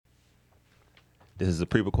This is a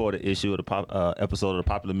pre-recorded issue of the episode of the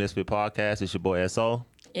Popular Misfit Podcast. It's your boy S.O.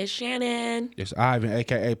 It's Shannon. It's Ivan,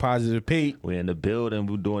 a.k.a. Positive Pete. We're in the building.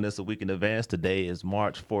 We're doing this a week in advance. Today is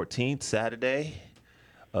March 14th, Saturday.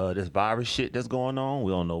 This virus shit that's going on,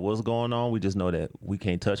 we don't know what's going on. We just know that we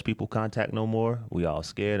can't touch people, contact no more. We all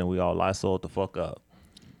scared and we all Lysol the fuck up.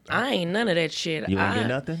 I ain't none of that shit. You ain't get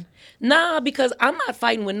nothing? Nah, because I'm not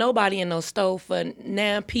fighting with nobody in no stove for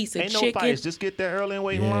now piece of Ain't chicken. no fights. Just get there early and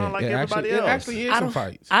wait in line like everybody else. It actually is some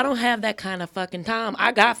fights. I don't have that kind of fucking time.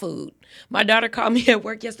 I got food. My daughter called me at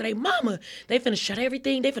work yesterday. Mama, they finna shut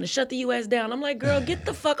everything. They finna shut the U.S. down. I'm like, girl, get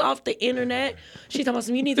the fuck off the internet. She talking about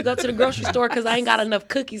some, you need to go to the grocery store because I ain't got enough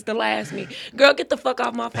cookies to last me. Girl, get the fuck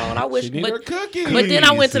off my phone. I wish. She need her cookies. But then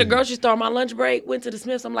I went to the grocery store on my lunch break, went to the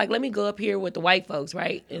Smiths. I'm like, let me go up here with the white folks,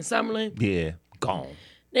 right? In Summerlin. Yeah, gone.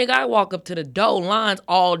 Nigga, I walk up to the door, lines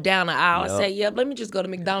all down the aisle. Yep. I say, yep, let me just go to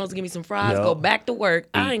McDonald's, give me some fries, Yep. go back to work.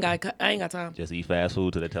 I ain't got time. Just eat fast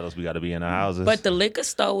food till they tell us we got to be in our houses. But the liquor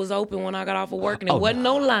store was open when I got off of work, and it wasn't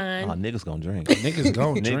no line. Oh, niggas gonna drink. Niggas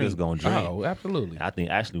gonna drink. Niggas gonna drink. Oh, absolutely. I think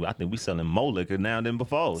we selling more liquor now than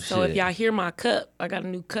before. So Shit. if y'all hear my cup, I got a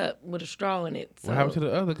new cup with a straw in it. So, What happened to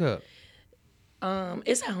the other cup?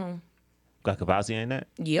 it's at home. Got Cavassier in that?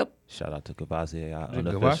 Yep. Shout out to Cavassier, our If I say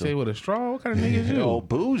unofficial. with a straw, what kind of nigga is you? Oh,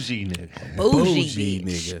 bougie nigga. Bougie,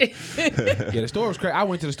 nigga. Yeah, the store was crazy. I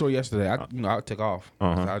went to the store yesterday. I took off.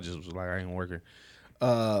 I just was like, I ain't working.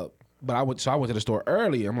 But I went to the store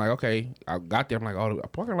early. I'm like, okay. I got there. I'm like, oh,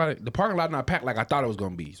 the parking lot not packed like I thought it was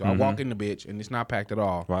gonna be. So I walk in the bitch and it's not packed at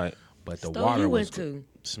all. Right. But the Store water you was went to?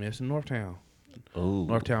 Smith's in Northtown. Ooh.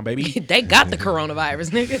 Northtown, baby. They got the coronavirus,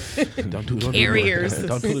 nigga. Don't do Carriers.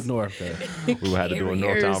 Don't do the North. Though. We had to do a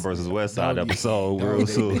Carriers. Northtown versus West Side episode No, real they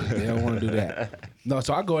soon. don't want to do that. No,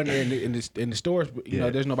 so I go in there in the stores. You know,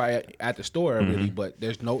 there's nobody at the store really, but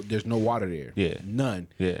there's no water there. Yeah. None.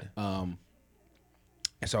 Yeah. And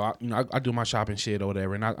so I do my shopping shit or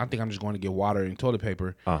whatever, and I think I'm just going to get water and toilet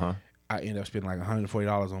paper. I end up spending like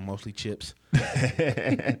 $140 on mostly chips. I'm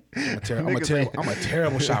a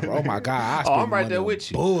terrible shopper. Oh my god! I spend I'm right money there on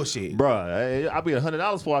with you. Bullshit, Bruh, I'll be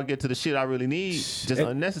 $100 before I get to the shit I really need. Just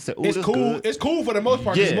unnecessary. Ooh, It's this cool. good. It's cool for the most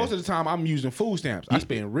part. Because Yeah. most of the time I'm using food stamps. I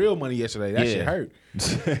spent real money yesterday. That shit hurt.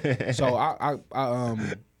 So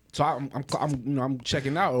I'm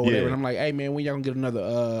checking out or whatever, Yeah. and I'm like, hey man, when y'all gonna get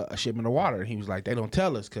another a shipment of water? And he was like, they don't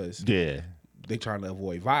tell us because Yeah. they trying to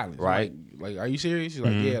avoid violence. Right. Like, are you serious? He's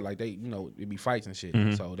like, yeah, like they, it be fights and shit.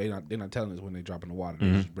 So they're not telling us when they dropping the water.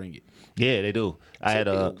 They just bring it. Yeah, they do. I had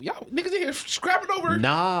y'all niggas in here scrapping over.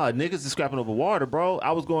 Nah, niggas is scrapping over water, bro.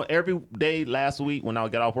 I was going every day last week when I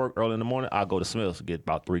would get off work early in the morning. I'd go to Smith's to get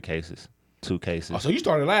about 2 cases. Oh, so you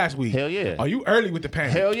started last week? Hell yeah. Are you early with the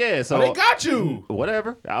panic? Hell yeah. So Oh, they got you.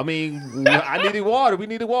 Whatever. I mean, I needed water. We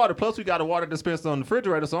needed water. Plus, we got a water dispenser on the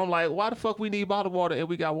refrigerator. So I'm like, why the fuck we need bottled water and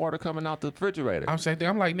we got water coming out the refrigerator? I'm saying,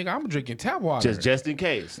 I'm like, nigga, I'm drinking tap water. Just in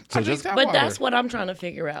case. So I drink just tap But water. that's what I'm trying to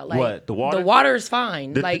figure out. Like, What, the water? The water is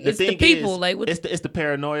fine. Like, it's the thing people. is, Like, what, it's the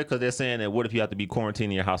paranoia because they're saying that what if you have to be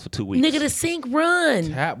quarantined in your house for 2 weeks? nigga, the sink run.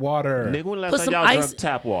 Tap water. Nigga, when the Put last some time y'all ice- drank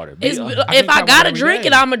tap water? It's, Be- if drink I tap water gotta every drink day.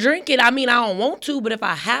 it, I'ma drink it. I mean, I don't want to, but if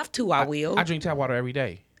I have to, I will. I drink tap water every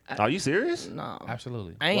day. Are you serious? No.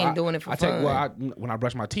 Absolutely. I ain't doing it for fun. When I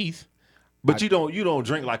brush my teeth, But you don't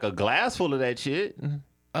drink like a glass full of that shit.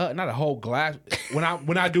 not a whole glass. When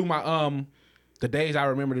I do my the days I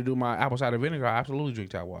remember to do my apple cider vinegar, I absolutely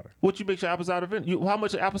drink tap water. What you mix your apple cider vinegar? How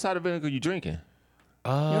much apple cider vinegar you drinking?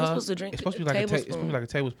 You're supposed to drink It's supposed to be a like it's supposed to tablespoon. be like a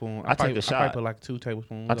tablespoon. I take a shot. I probably put like 2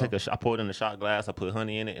 tablespoons. I pour it in the shot glass. I put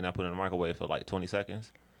honey in it and I put it in the microwave for like 20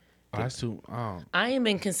 seconds. Oh, that's too. I ain't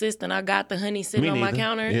been consistent. I got the honey sitting Me on my neither.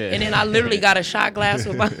 counter, Yeah. and then I literally got a shot glass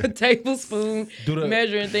with my tablespoon Do the-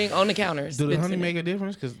 measuring thing on the counter. do the Spits honey in it. make a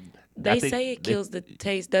difference? Cause They I think say it kills the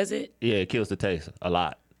taste, does it? Yeah, it kills the taste a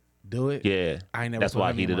lot. do it. Yeah, I ain't never that's put why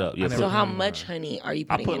I honey heat in it my- up. I Yeah, never So put how honey in much honey are you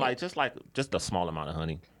I putting put in just a small amount of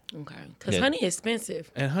honey. it? Okay, because Yeah. honey is expensive.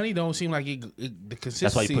 And honey don't seem like the consistency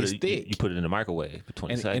That's why you put is it. thick. You put it in the microwave for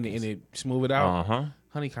 20 and seconds. it smooth it out. Uh-huh.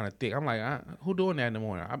 Honey kind of thick. I'm like, who doing that in the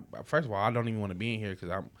morning? First of all, I don't even want to be in here because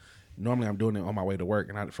normally I'm doing it on my way to work,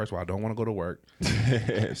 and first of all, I don't want to go to work.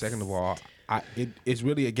 Second of all, it's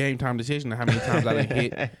really a game time decision how many times I done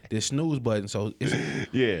hit this snooze button. So it's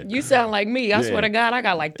Yeah. You sound like me. I Yeah. swear to God, I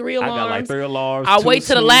got like 3 I alarms. got like 3 alarms. I 2 wait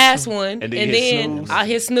till the snooze, last one, and hit then snooze. I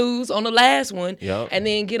hit snooze on the last one, Yup. and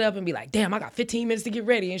then get up and be like, "Damn, I got 15 minutes to get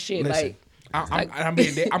ready and shit." listen. Like,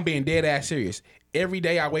 I'm being dead ass serious. Every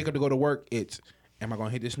day I wake up to go to work, am I gonna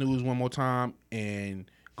hit the snooze one more time and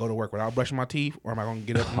go to work without brushing my teeth, or am I gonna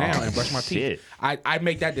get up now and brush my shit. teeth? I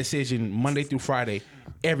make that decision Monday through Friday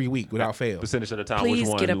every week without fail. Percentage of the time, Please which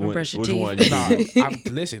one? get up and brush your teeth. One you Nah,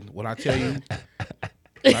 do? listen, when I tell you,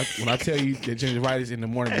 When I tell you that gingivitis in the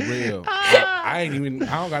morning is real, I ain't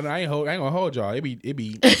gonna hold y'all. It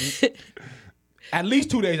be at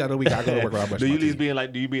least 2 days out of the week I go to work without brushing my teeth.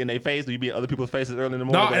 Do you be in their face? Do you be in other people's faces early in the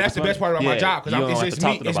morning? No, and that's the best part about my job because it's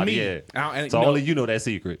me. It's me. Yeah. So only you know that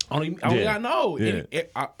secret. Only I know. Yeah.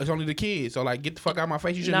 It's only the kids. So like, get the fuck out of my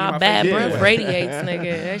face. You shouldn't be in my bad face. breath radiates,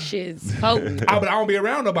 nigga. That shit's potent. But I don't be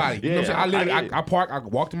around nobody. You know what I'm saying? I I park, I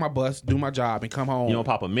walk to my bus, do my job, and come home. You don't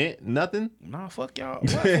pop a mint? Nothing? Nah, fuck y'all.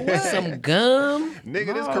 What? Some gum.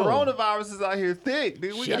 Nigga, this coronavirus is out here thick.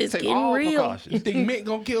 Dude, we Shit got to is take getting all real. precautions. You think mint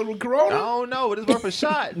gonna kill the corona? I don't know, but it's worth a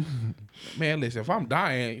shot. Man, listen, if I'm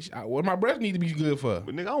dying, what my breath need to be good for?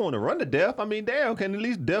 But nigga, I don't want to run to death. I mean, damn, can at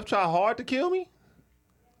least death try hard to kill me?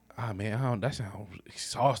 Ah man, that sounds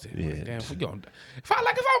exhausting. Yeah. Damn, if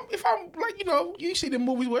I'm like, you know, you see the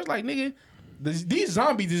movies where it's like, nigga, these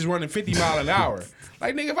zombies is running 50 miles an hour.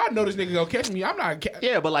 Like, nigga, if I know this nigga gonna catch me, I'm not.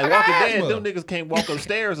 Yeah, but like Walking Dead, them niggas can't walk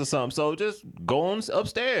upstairs or something. So just go on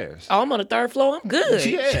upstairs. Oh, I'm on the 3rd floor. I'm good.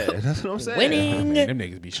 Yeah, that's what I'm saying. Winning. Man, them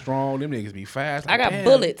niggas be strong. Them niggas be fast. Like, I got damn.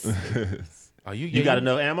 bullets. Oh, You got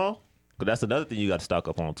enough ammo? Cause that's another thing you got to stock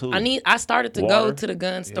up on too. I started to Water. go to the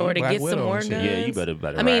gun store to Black get some Widow more and guns. shit. Yeah, you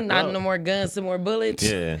better. I mean, rack not up. no more guns, some more bullets.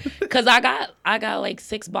 Yeah. Cause I got like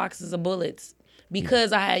 6 boxes of bullets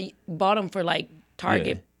because I had bought them for like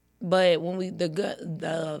Target. Yeah. But when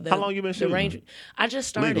the How long you been shooting? range, I just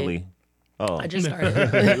started. Legally. Oh. I just started.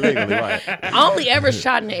 Legally, right. I only ever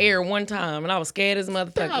shot in the air one time, and I was scared as a Stop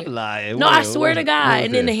motherfucker. lying. No, I swear to God. what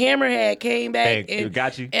And then the this? hammerhead came back Hey, and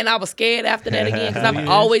got you? And I was scared after that again because I've Year's.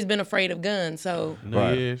 always been afraid of guns. So, New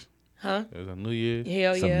Right. Year's. huh? It was a New Year's.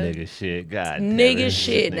 Hell Some yeah. nigga shit. God damn Nigga it.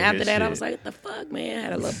 shit. And Nigga after that, I shit. was like, what the fuck, man? I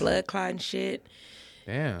had a little blood clot and shit.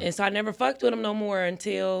 Damn. And so I never fucked with him no more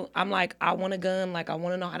until I'm like, I want a gun. Like, I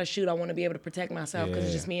want to know how to shoot. I want to be able to protect myself because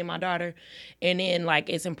it's Yeah. just me and my daughter. And then, like,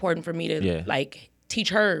 it's important for me to, Yeah. like, teach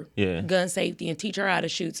her Yeah. gun safety and teach her how to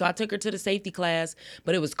shoot. So I took her to the safety class,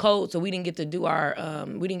 but it was cold, so we didn't get to do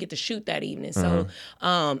we didn't get to shoot that evening. So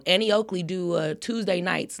Annie Oakley do Tuesday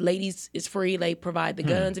nights. Ladies, it's free. They provide the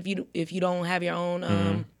guns if you don't have your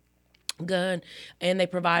own gun, and they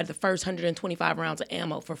provide the first 125 rounds of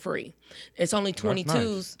ammo for free. It's only 22s,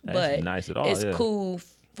 nice. but That's nice at all, it's yeah. cool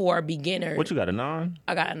for a beginner. What you got, a 9?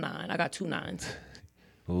 I got a 9. I got 2 9s.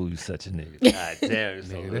 Oh, you such a nigga. God damn, you're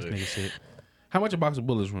so Nigga, this good. nigga shit. How much a box of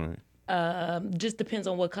bullets run? Just depends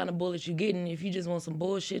on what kind of bullets you getting. If you just want some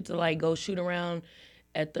bullshit to like go shoot around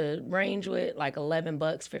at the range with, like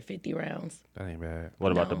 $11 for 50 rounds. That ain't bad.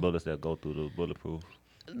 What about the No. bullets that go through the bulletproof?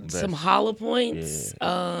 Some hollow points.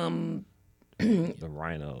 The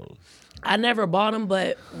rhinos. I never bought them,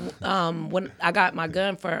 but when I got my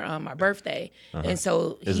gun for my birthday, and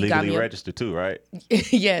so It's he got legally me. registered too, right?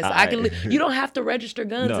 Yes, I can. Alright. You don't have to register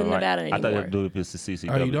guns in right. Nevada I thought you anymore. had to do it if it's the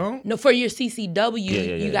CCW. Oh, you don't? No, for your CCW,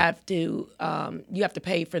 yeah. you have to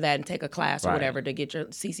pay for that and take a class or Right. whatever to get your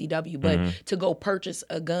CCW. But to go purchase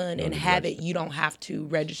a gun and have it, you don't have to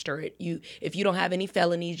register it. If you don't have any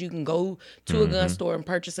felonies, you can go to a gun store and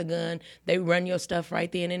purchase a gun. They run your stuff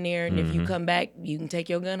right then and there, and if you come back, you can take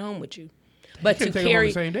your gun home with you. But You to can't take them on carry,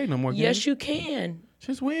 the same day no more. yes, you can.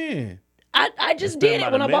 Since when? I just been did it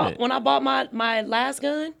about when a I bought minute. when I bought my last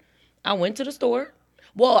gun. I went to the store.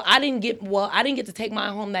 Well, I didn't get to take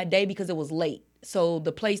mine home that day because it was late. So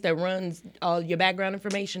the place that runs all your background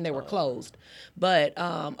information, they were closed. But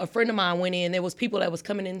a friend of mine went in. There was people that was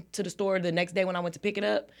coming into the store the next day when I went to pick it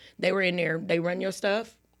up. They were in there. They run your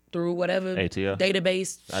stuff through whatever ATL?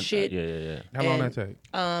 database shit. Yeah. How long And- that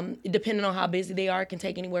take? Depending on how busy they are, it can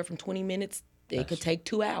take anywhere from 20 minutes. It could take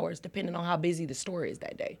 2 hours, depending on how busy the store is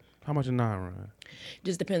that day. How much a 9 run?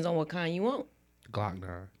 Just depends on what kind you want. Glock 9.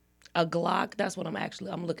 A Glock, that's what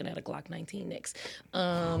I'm looking at a Glock 19 next.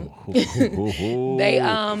 They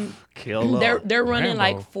They killer. they're running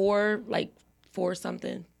Rambo. like four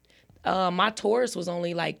something. My Taurus was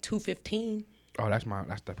only like $215, Oh, that's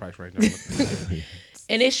the price right now.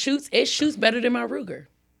 and it shoots better than my Ruger.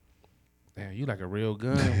 Damn, you like a real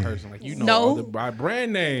gun person. Like, you know No. all the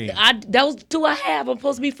brand name. Those two I have. I'm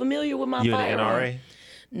supposed to be familiar with my You in the firearm. NRA?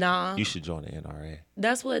 Nah, You should join the NRA.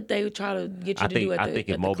 that's what they try to get you to do at the I think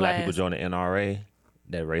if at the more black people class. join the NRA,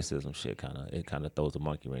 that racism shit kind of throws a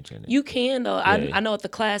monkey wrench in it. You can though. Yeah. I know at the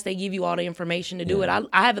class they give you all the information to do it.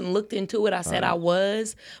 I haven't looked into it. I said I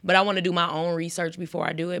was, but I want to do my own research before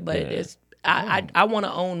I do it. But it's I want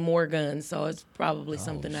to own more guns, so it's probably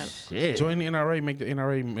something that. Shit. Join the NRA, make the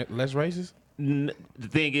NRA less racist. The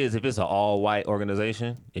thing is, if it's an all-white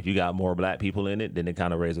organization, if you got more black people in it, then it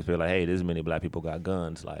kind of raises feel like, hey, this many black people got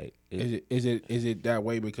guns. Like, Is it that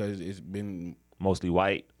way because it's been mostly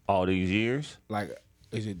white all these years. like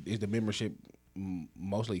is the membership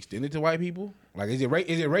mostly extended to white people? Like, is it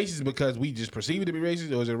racist because we just perceive it to be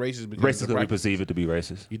racist, or is it racist because Racist because we perceive it to be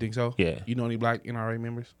racist. You think so? Yeah. You know any black NRA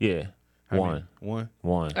members? Yeah. One.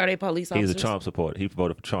 One. Are they police officers? He's a Trump supporter. He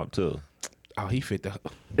voted for Trump too. Oh, he fit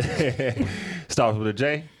the. Starts with a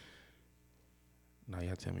J. No, you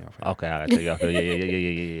have to tell me off. Okay, I gotta tell you off.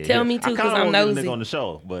 Yeah. Tell me too, I 'cause kinda I'm want this nosy. nigga on the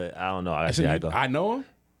show, but I don't know. I So gotta go. I know him.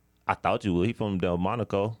 I thought you would. He from Del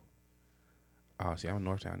Monaco. Oh, see, I'm a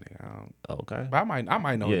Northtown nigga. I don't, Okay. but I might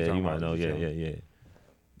know. who you're Yeah, talking you might about. know. You Yeah. tell me.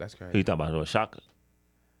 That's crazy. Who you talking about? Shaka.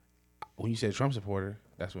 When you said Trump supporter,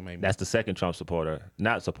 that's what made me. That's the second Trump supporter.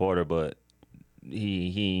 Not supporter, but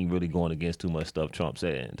he ain't really going against too much stuff Trump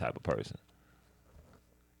said type of person.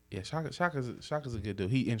 Yeah, Shaka's a good dude.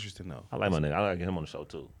 He interesting though. I like my nigga. I like to get him on the show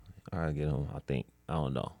too. I gotta get him. I think. I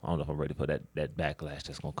don't know if I'm ready for that backlash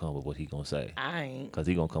that's gonna come with what he gonna say. I ain't. Cause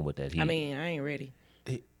he gonna come with that heat. I mean, I ain't ready.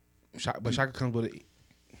 But Shaka comes with it.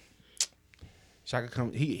 Shaka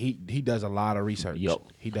comes. He does a lot of research. Yup.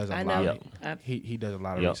 He does a I lot. know. Of, he does a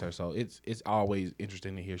lot of Yup. research. So it's always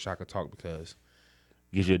interesting to hear Shaka talk because.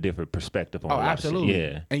 Gives you a different perspective on Oh, a lot of shit. absolutely.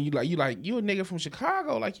 Yeah. And you a nigga from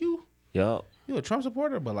Chicago, like you Yup. a Trump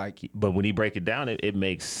supporter, but like But when he break it down, it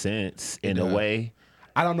makes sense in a does. way.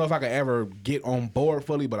 I don't know if I could ever get on board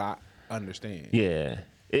fully, but I understand. Yeah.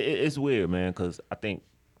 It's weird, man, because I think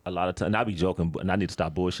a lot of times, and I be joking, and I need to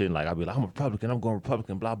stop bullshitting. Like, I'll be like, I'm a Republican, I'm going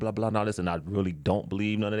Republican, blah, blah, blah, and all this, and I really don't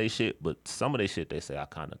believe none of their shit, but some of their shit they say I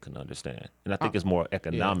kind of can understand. And I think it's more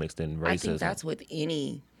economics than racism. I think that's with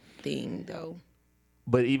anything, though.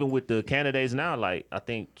 But even with the candidates now, like, I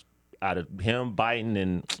think out of him, Biden,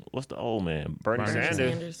 and what's the old man? Bernie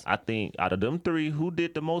Sanders. I think out of them three, who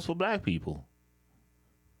did the most for black people?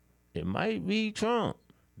 It might be Trump.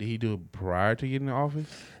 Did he do it prior to getting in office?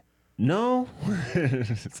 No,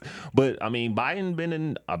 but I mean, Biden been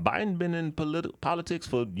in politics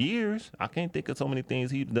for years. I can't think of so many things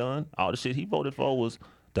he's done. All the shit he voted for was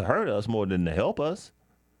to hurt us more than to help us.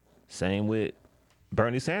 Same with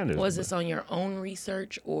Bernie Sanders. Was this on your own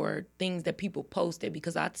research or things that people posted?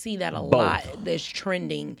 Because I see that a Both. lot that's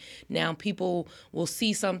trending. Now people will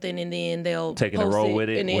see something and then they'll Taking a post roll with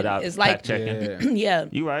it and then without it's like, fact checking? yeah,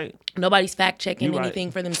 You right. nobody's fact checking You right. anything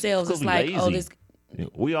for themselves. It's It's 'cause like, we oh, lazy. this.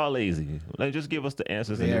 We all lazy. Like, just give us the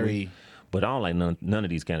answers. And then Very. but I don't like none of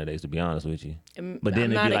these candidates, to be honest with you. But I'm then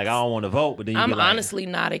they'd not be like, I don't want to vote. But then you I'm be like, honestly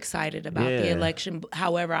not excited about the Yeah. election.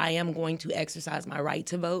 However, I am going to exercise my right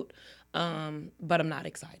to vote. But I'm not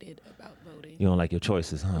excited about voting. you don't like your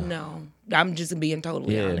choices, huh? No, I'm just being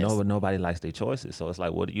totally Yeah, honest. nobody likes their choices. So it's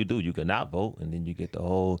like, what do? You cannot vote, and then you get the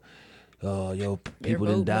whole, your people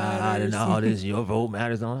vote didn't die and matters. all this. Your vote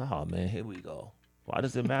matters. Oh man, here we go. Why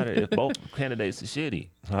does it matter if both candidates are shitty?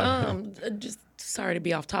 Just sorry to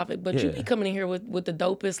be off topic, but you Yeah. be coming in here with the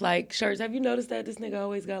dopest like shirts. Have you noticed that this nigga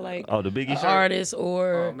always got like Oh, the Biggie an shirt? artist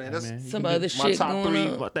or Oh man, that's some other my shit top going three.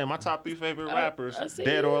 on? I think my top three favorite rappers, I see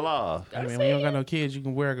dead it. or alive. I mean, when you don't got no kids, you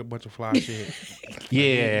can wear a bunch of fly shit.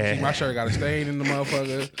 Yeah. See, my shirt got a stain in the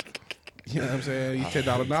motherfucker. You know what I'm saying? These $10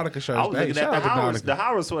 Nautica shirts. I was Hey, looking shout at out to the Nautica.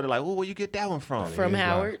 Howard sweater. Like, where you get that one from? From That is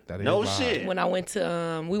Howard. live. That is No live. shit. When I went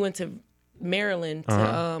to we went to Maryland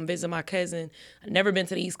to visit my cousin. I've never been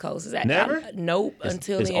to the East Coast. Is that Never? nope.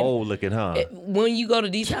 Until It's then. old looking, huh? When you go to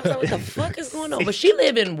DC, I was like, what the fuck is going on? But she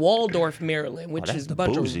live in Waldorf, Maryland, which that's is a the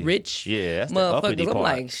bunch bougie. of rich Yeah, that's the uppity motherfuckers. I'm part.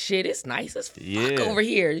 like, shit, it's nice as fuck Yeah. over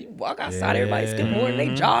here. You walk outside, everybody's good morning,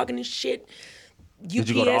 they jogging and shit. Did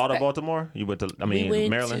you go to UPS all of Baltimore? You went to,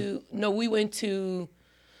 Maryland? We went to.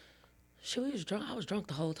 Shit, we was drunk. I was drunk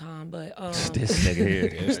the whole time, but This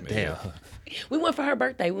nigga here. Damn. we went for her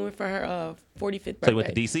birthday. We went for her 45th birthday. So you went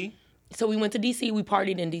to DC? So we went to DC. We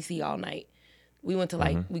partied in DC all night. We went to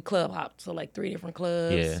like we club hopped, so like 3 different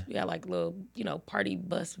clubs. Yeah. We had like little party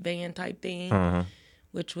bus van type thing,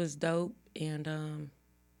 which was dope. And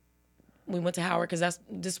we went to Howard because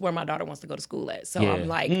this is where my daughter wants to go to school at. So Yeah. I'm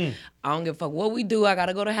like, I don't give a fuck what we do. I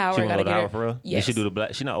gotta go to Howard. She I want to gotta go to get Howard her. for real? Yes. Did she do the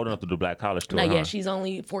black? She's not old enough to do black college tour, Not huh? yet. She's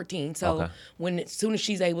only 14. So Okay. as soon as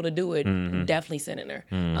she's able to do it, definitely sending her.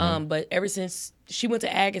 But ever since she went to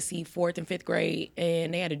Agassiz 4th and 5th grade,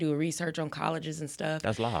 and they had to do a research on colleges and stuff.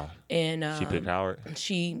 That's live. And She picked Howard.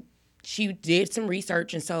 she did some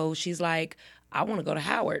research, and so she's like, I want to go to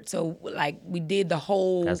Howard. So like we did the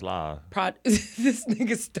whole. That's live. This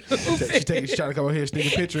nigga stupid. She's trying to come over here,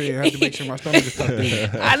 sneak a picture in. I have to make sure my stomach is tucked in.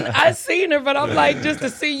 I seen her, but I'm like, just to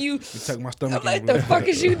see you. Tuck my stomach I'm like, in. the fuck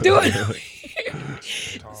is you doing?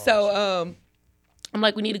 So I'm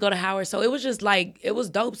like, we need to go to Howard. So it was just like, it was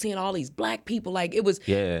dope seeing all these black people. Like, it was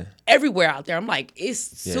Yeah. everywhere out there. I'm like, it's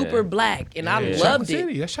super black, and I loved Chocolate it.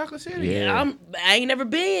 City. That's Chocolate City. Yeah. I ain't never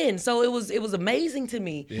been, so it was amazing to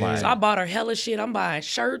me. Right. So I bought her hella shit. I'm buying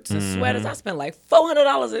shirts and sweaters. I spent like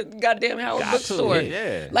 $400 at goddamn Howard Got to, bookstore.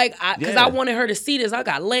 yeah. Like, because Yeah. I wanted her to see this. I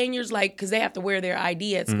got lanyards, like, because they have to wear their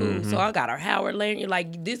ID at school. So I got her Howard lanyard.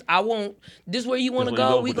 Like, this, this where you want to This where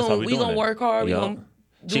you go. go, We that's how gonna we work hard. We Yup. gonna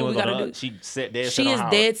She do what was we gotta gonna, do. she set dead She set on is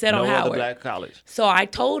Howard. dead set on no other Howard. black college. So I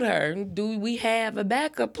told her, do we have a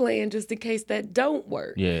backup plan just in case that don't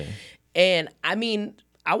work? Yeah. And I mean,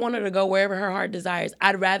 I want her to go wherever her heart desires.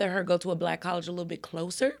 I'd rather her go to a black college a little bit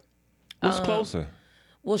closer. What's closer?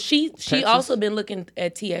 Well, she Texas? also been looking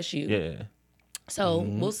at TSU. Yeah. So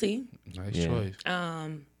we'll see. Nice Yeah. choice.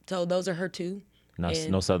 So those are her two.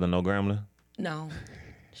 No Southern, no Grambling. No,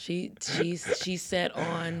 she's set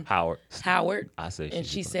on Howard. Howard. I say And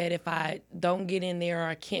she said if I don't get in there or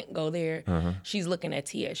I can't go there, she's looking at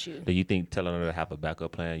TSU. Do you think telling her to have a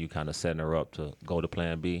backup plan, you kind of setting her up to go to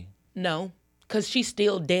Plan B? No, because she's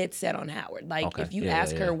still dead set on Howard. Like, Okay. if you Yeah,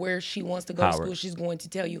 ask yeah. her where she wants to go Howard. to school, she's going to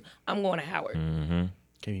tell you, I'm going to Howard.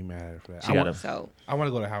 Can't be mad at her for that. She I, got want, a- So I want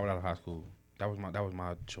to go to Howard out of high school. That was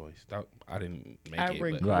my choice. I didn't make I it. but-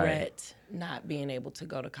 regret not being able to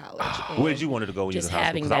go to college. Where did you wanted to go when you was just in high school?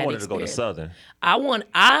 having Because I that wanted to go to experience. Southern. I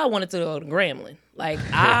wanted to go to Grambling. Like,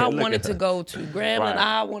 I Look wanted at to her. go to Grambling. Right.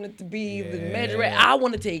 I wanted to be the majorette. I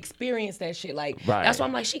wanted to experience that shit. Like, Right. that's why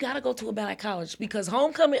I'm like, she got to go to a black college because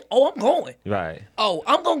homecoming, I'm going. Right. Oh,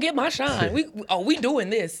 I'm going to get my shine. We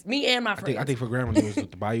doing this. Me and my friends. I think for Grambling it was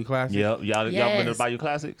the Bayou Classic. Yep. Y'all been to Yes. Bayou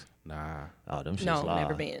Classics? Nah. Oh, them shit's No, live.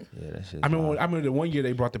 never been. Yeah, that shit's I remember. live. I remember the one year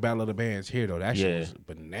they brought the Battle of the Bands here though. That shit Yeah. was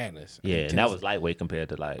bananas. Yeah, and that Intense. was lightweight compared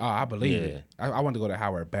to like. Oh, I believe yeah. it. I wanted to go to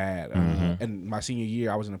Howard bad. And my senior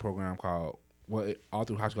year, I was in a program called all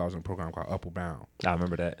through high school. I was in a program called Upward Bound. I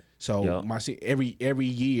remember that. So Yup. every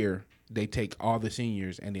year they take all the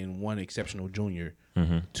seniors and then one exceptional junior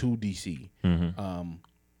to DC.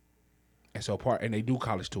 And so and they do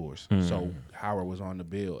college tours. So Howard was on the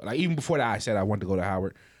bill. Like even before that, I said I wanted to go to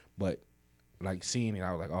Howard, but like seeing it,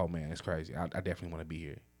 I was like, oh man, it's crazy. I definitely want to be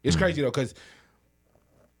here. It's crazy though because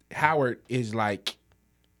Howard is like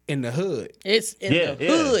in the hood. It's in Yeah, the yeah.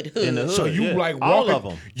 hood. In the hood. So you yeah. like all walking, of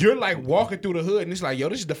them. you're like walking through the hood, and it's like, yo,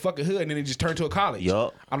 this is the fucking hood, and then it just turned to a college.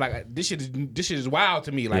 Yup. I'm like, this shit is wild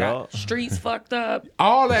to me. Like Yup. Streets fucked up.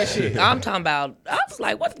 all that shit. I'm talking about. I was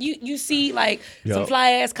like, what? You see like some Yup. fly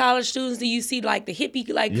ass college students? Then you see like the hippie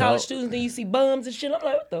like Yup. college students? Then you see bums and shit. I'm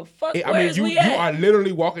like, what the fuck? I Where's mean, we you at? are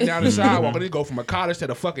literally walking down the sidewalk, and it go from a college to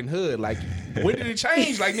the fucking hood. Like, when did it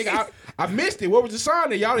change? Like, nigga, I missed it. What was the sign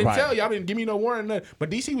there? Y'all didn't Right. tell. Y'all didn't give me no warning. Nothing. But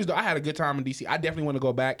DC was. I had a good time in DC. I definitely want to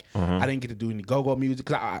go back. I didn't get to do any go-go music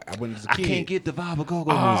because I went as a I kid. can't get the vibe of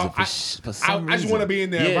go-go music for some I just want to be in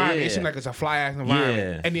the reason. environment. Yeah. It seems like it's a fly ass environment.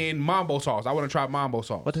 Yeah. And then mambo sauce. I want to try mambo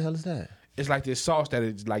sauce. What the hell is that? It's like this sauce that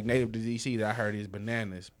is like native to DC that I heard is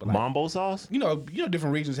bananas. But like, Mambo sauce? you know,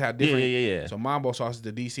 different regions have different. Yeah. So mambo sauce is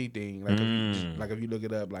the DC thing. Like, if you look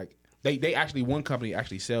it up, like they actually one company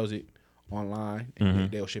actually sells it online and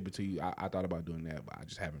they'll ship it to you. I thought about doing that, but I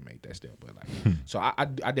just haven't made that step. But like, so I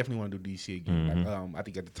definitely want to do DC again. Like, I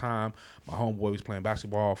think at the time my homeboy was playing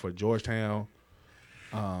basketball for Georgetown.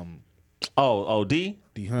 D?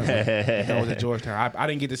 D Hunt that was at Georgetown. I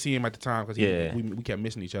didn't get to see him at the time because Yeah. we kept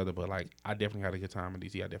missing each other. But like, I definitely had a good time in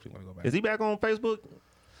DC. I definitely want to go back. Is he back on Facebook?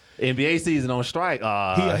 NBA season on strike.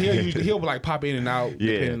 He'll like pop in and out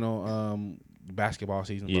Yeah. depending on basketball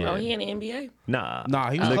season. Yeah. Oh, he in the NBA?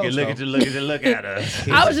 Nah, he was look close, look at us.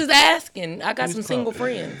 I was just asking. I got was some close. single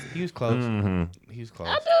friends. He was close. He was close.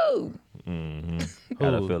 I do.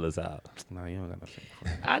 Gotta Who? fill us out. Nah, you don't got no single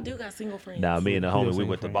friend. I do got single friends. Now me and the Who your homie, we single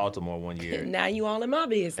went to friend? Baltimore one year. Now you all in my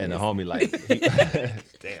business. And the homie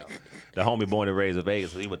damn. The homie born and raised in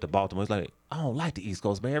Vegas, so he went to Baltimore. He's like, I don't like the East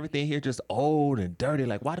Coast, man. Everything here just old and dirty.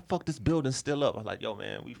 Like, why the fuck this building still up? I'm like, yo,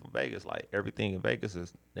 man, we from Vegas. Like, everything in Vegas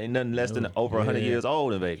ain't nothing less than over 100 years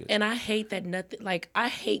old in Vegas. And I hate that nothing. Like, I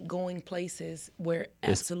hate going places where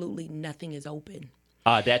absolutely nothing is open.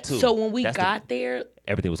 That too. So when we That's got there,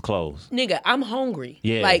 everything was closed. nigga, I'm hungry.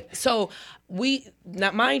 Yeah. Like, so now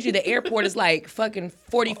mind you, the airport is like fucking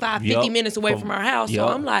 45, 50 Yup. minutes away from our house. So Yup.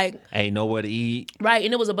 I'm like, Ain't nowhere to eat. right.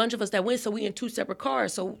 And there was a bunch of us that went. So we in two separate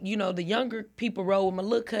cars. So, you know, the younger people rode with my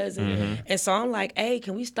little cousin. Mm-hmm. And so I'm like, hey,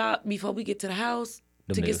 can we stop before we get to the house?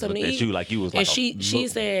 Them to get niggas something to looked eat. at you like you was like and she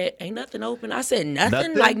said, "Ain't nothing open." I said, "Nothing?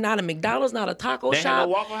 Nothing? Like not a McDonald's, not a taco They ain't shop,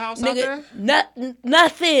 no Waffle House out there?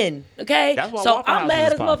 Nothing." Okay, That's why so Waffle I'm House mad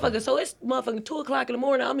is as popping. motherfucker. So it's motherfucking 2:00 in the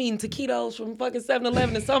morning. I'm eating taquitos from fucking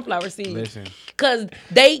 7-Eleven and sunflower seeds. Listen. Cause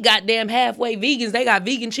they goddamn halfway vegans. They got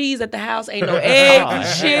vegan cheese at the house. Ain't no egg and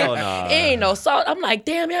shit. hell nah. Ain't no salt. I'm like,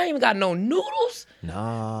 damn, y'all ain't even got no noodles,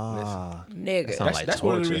 Nah. nigga. sound like That's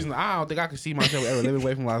one of the torture. reasons I don't think I could see myself ever living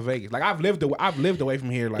away from Las Vegas. Like I've lived away from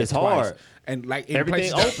here like It's twice. hard. And like in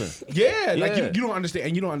Everything places yeah, like Yeah. you don't understand,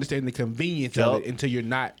 and you don't understand the convenience Yup. of it until you're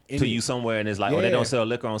not in To it. you somewhere and it's like, oh, they Yeah. don't sell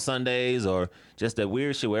liquor on Sundays or just that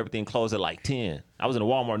weird shit where everything closed at like 10. I was in a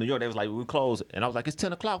Walmart in New York. They was like, we close. And I was like, it's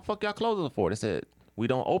 10 o'clock. Fuck y'all closing for? They said, we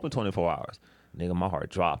don't open 24 hours. Nigga, my heart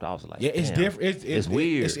dropped. I was like, Yeah, it's damn, different. It's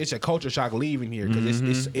weird. It's a culture shock leaving here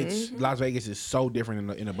because it's Las Vegas is so different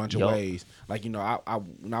in a bunch of Yup. ways. Like I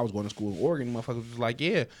when I was going to school in Oregon, motherfuckers was like,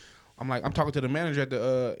 yeah. I'm talking to the manager at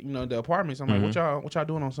the the apartments. I'm like, what y'all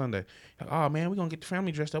doing on Sunday? Like, oh man, we gonna get the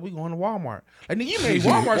family dressed up. We going to Walmart. Like nigga, you made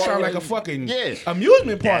Walmart sound like a fucking Yeah.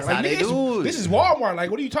 amusement park. That's Like how they nigga, do it. this is Walmart. Like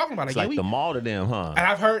what are you talking about? It's yeah, like the mall to them, huh? and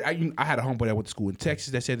I've heard I had a homeboy that went to school in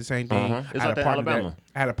Texas that said the same thing. Uh-huh. It's I had like a that in partner Alabama.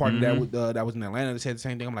 I had a partner that was in Atlanta that said the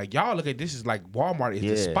same thing. I'm like, y'all look at this is like Walmart is the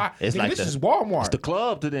Yeah. spot. It's Nigga, like this the- is Walmart. It's the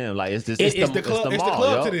club to them. Like, it's just, It's it's the club. It's the mall,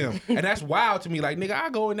 club to yo. them, and that's wild to me. Like nigga, I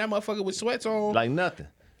go in that motherfucker with sweats on, Like nothing.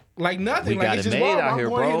 like nothing. We Like got it's it just made Walmart. out I'm here,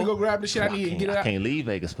 going bro. here to go grab the shit I need and get it I out. can't leave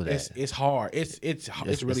Vegas for that. It's hard. It's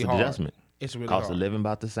really an hard. adjustment. It's really Cost hard. of living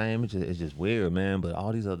about the same. It's just weird, man. But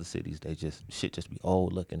all these other cities, they just shit just be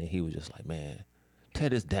old looking. And he was just like, man, tear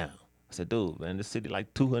this down. I said, dude, man, this city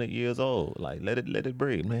like 200 years old. Like, let it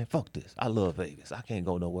breathe, man. Fuck this. I love Vegas. I can't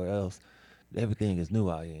go nowhere else. Everything is new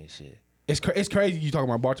out here and shit. It's crazy you talking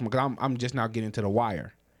about Baltimore because I'm just now getting to The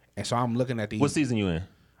Wire, and so I'm looking at these. What season you in?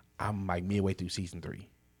 I'm like midway through season 3.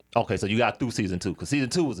 Okay, so you got through season 2 because season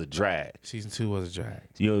 2 was a drag. Season 2 was a drag.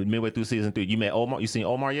 You're midway through season 3. You met Omar. You seen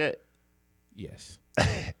Omar yet? Yes.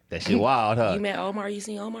 That shit wild, huh? You met Omar? You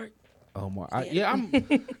seen Omar? Omar. I don't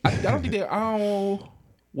think that. I don't.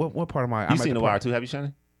 What part of my? You seen The Wire too? Have you,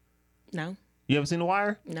 Shannon? No, You ever seen The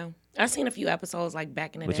Wire? no. I've seen a few episodes like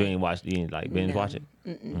back in the But day. you ain't watched. You ain't like binge No. watch it.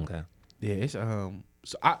 Okay. Yeah, it's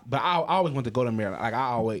So I always want to go to Maryland. Like I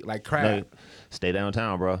always like crap. Hey, stay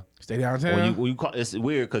downtown, bro. Stay downtown. When you it's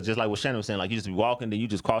weird because just like what Shannon was saying, like you just be walking, then you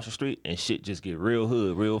just cross the street and shit just get real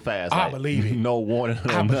hood, real fast. I like, believe it. No warning,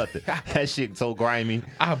 no I be- nothing. That shit so grimy.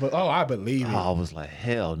 I believe it. I was like,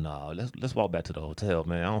 hell no. Let's walk back to the hotel,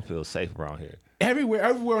 man. I don't feel safe around here. Everywhere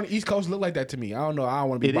on the East Coast look like that to me. I don't know. I don't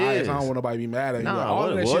want to be It biased. is. I don't want nobody to be mad at me. Nah, Like, all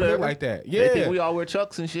of that shit whatever. look like that. They Yeah, think we all wear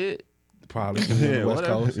Chucks and shit. probably 'cause we're on the West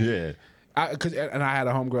whatever. Coast. Yeah. And I had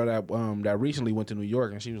a homegirl that recently went to New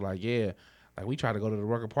York, and she was like, "Yeah, like we tried to go to the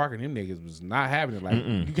Rucker Park, and them niggas was not having it. Like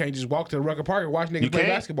you can't just walk to the Rucker Park and watch niggas You play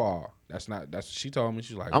can't? basketball. That's what she told me.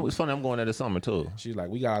 She's like, It's funny. I'm going there this summer too. she's like,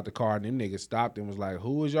 we got out the car, and them niggas stopped and was like,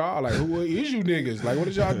 who is y'all? Like, who is you niggas? Like, what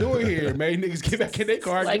is y'all doing here? Made niggas get back in their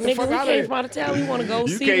car, and Like, get the nigga, fuck we out came of from here. out of town. We want to go You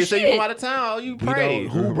see can't the say you shit. from out of town. You You pray. know,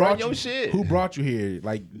 who Run brought your you? shit? Who brought you here?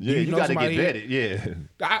 Like, do Yeah, you know got to get somebody here? vetted.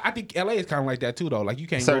 Yeah. I think LA is kind of like that too, though. Like, you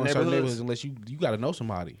can't Certain go in certain neighborhoods? neighborhoods unless you got to know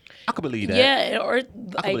somebody. I could believe that. Yeah, or I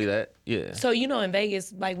could believe like, that. Yeah. so you know, in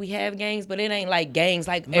Vegas, like we have gangs, but it ain't like gangs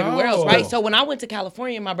like everywhere else, No. right? So when I went to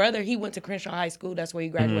California, my brother he went to Crenshaw High School. That's where he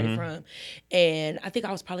graduated Mm-hmm. from, and I think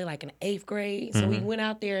I was probably like in 8th grade. So we went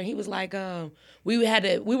out there, and he was like, we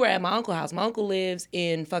were at my uncle's house. My uncle lives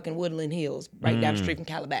in fucking Woodland Hills, right down the street from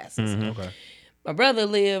Calabasas. Okay. My brother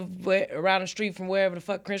lived around the street from wherever the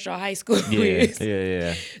fuck Crenshaw High School Yeah. is.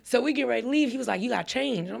 Yeah. So we get ready to leave. He was like, "You got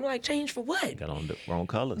change," and I'm like, "Change for what?" Got on the wrong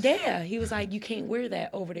colors. Yeah, he was like, "You can't wear that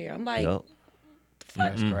over there." I'm like, Yup.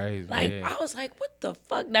 That's crazy. like yeah. I was like, "What the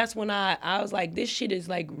fuck?" That's when I was like, "This shit is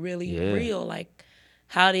like really Yeah. real, like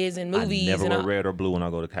how it is in movies." I never and wear red or blue when I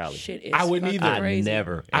go to Cali. shit is I wouldn't fucking either. I crazy.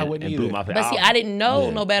 never. I And- wouldn't and blew either. my But see, I didn't know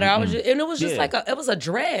Yeah. no better. I was just, and it was just Yeah. like it was a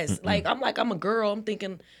dress. Like I'm a girl. I'm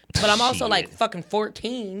thinking, but I'm also like Shit. fucking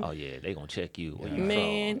 14. Oh yeah, they gonna check you. Where you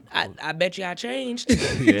Man, I bet you I changed.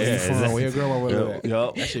 from. Where Yeah. you from? Where your grandma was Yup. at?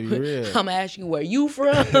 Yup. That should be real. I'm gonna ask you where you from.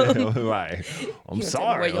 Right. I'm You gonna tell me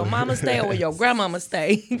sorry. where your mama stay or where your grandmama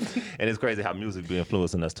stay. And it's crazy how music be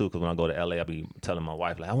influencing us too. Because when I go to LA, I be telling my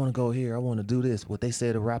wife like, I want to go here, I want to do this. What they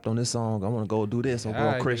said to rap on this song, I want to go do this. I'm going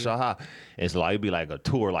Ah, to Crenshaw High. It's like it'd be like a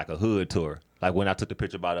tour, like a hood tour. Like when I took the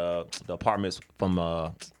picture about the apartments from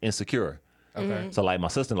Insecure. Okay. So like my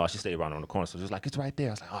sister-in-law, she stayed right on the corner. So just like, it's right there.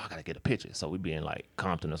 I was like, oh, I gotta get a picture. So we be in like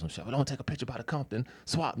Compton or some shit. We don't take a picture by the Compton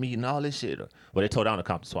swap meet and all this shit. Well, they tore down the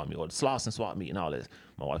Compton swap meet or the Slauson swap meet and all this.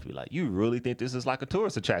 My wife be like, you really think this is like a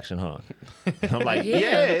tourist attraction, huh? And I'm like,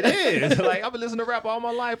 yeah, it is. Like, I've been listening to rap all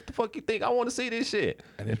my life. What the fuck you think? I want to see this shit.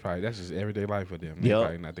 And that's just everyday life for them. They're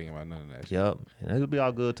probably not thinking about none of that shit. Yep. And it'll be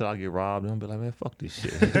all good till I get robbed. And I'll be like, man, fuck this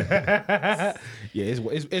shit. Yeah,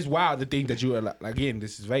 it's wild to think that you are like, again,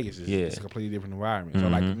 this is Vegas. It's a completely different environment. So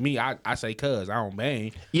like me, I say cuz, I don't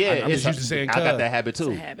bang. Yeah, I'm just used to saying cuz. I got that habit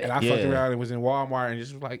too. And I fucked around and was in Walmart and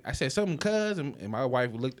just was like, I said something cuz, and my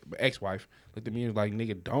wife ex-wife looked at me and was like,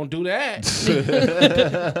 nigga, don't do that.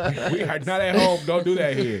 We are not at home. Don't do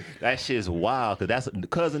that here. That shit's wild, cause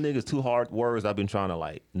cousin niggas two hard words I've been trying to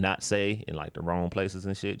like not say in like the wrong places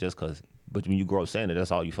and shit, just cause. But when you grow up saying it,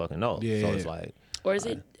 that's all you fucking know. Yeah. So it's like. Or is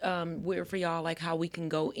it weird for y'all, like how we can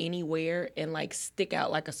go anywhere and like stick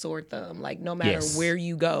out like a sore thumb, like no matter where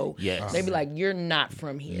you go, they be like, you're not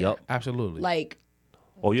from here. Yep. Absolutely. Like.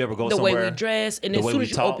 Or you ever go the somewhere, way we dress, and as soon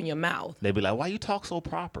as you open your mouth, they be like, "Why you talk so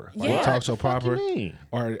proper? Why you talk so proper?" You mean?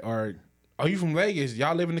 Or are you from Vegas?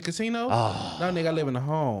 Y'all live in the casino? Oh. No, nigga, I live in the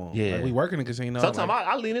home. Yeah. Like, we work in the casino. Sometimes like,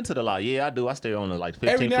 I lean into the lie. Yeah, I do. I stay on the like 15th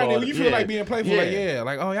every now and floor. then you feel like being playful. Yeah.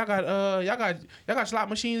 Like, oh, y'all got slot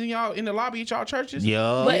machines in the lobby at y'all churches.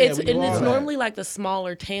 Yeah. but Yeah, it's we do all it's that. normally like the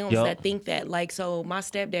smaller towns Yup. that think that. Like, so my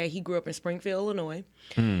stepdad, he grew up in Springfield, Illinois.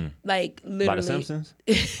 Like literally, By the Simpsons.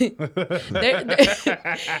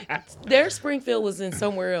 their Springfield was in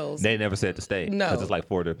somewhere else. They never said the state. No. Because it's like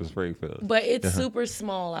 4 different Springfields. But it's super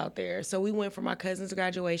small out there. So we went for my cousin's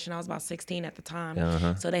graduation. I was about 16 at the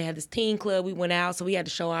time. So they had this teen club. We went out, so we had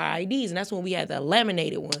to show our IDs, and that's when we had the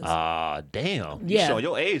laminated ones. Ah, damn. Yeah. You show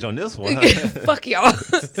your age on this one. Fuck y'all.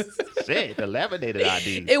 Shit, the laminated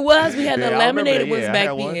ID. It was. We had the Yeah, I remember laminated that. ones Yeah, I back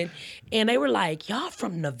had one. then. And they were like, y'all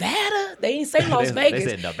from Nevada? They didn't say Las They Vegas.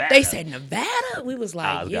 said Nevada. They said Nevada? We was like,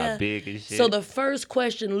 Eyes yeah. got big and shit. So the first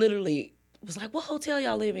question literally was like, what hotel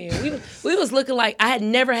y'all live in? We was looking like, I had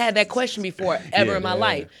never had that question before ever in my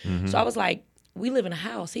life. So I was like, we live in a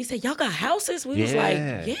house. He said, y'all got houses? We was like,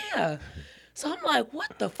 yeah. So I'm like,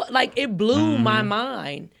 what the fuck? Like, it blew my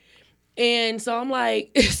mind. And so I'm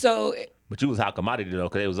like, so... But you was hot commodity though,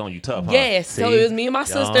 because it was on you tough, huh? Yes, so See? it was me and my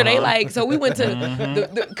sister. They like, so we went to,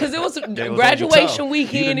 because it was on you graduation tough. You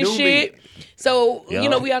weekend the and newbie. shit. So, Yup. you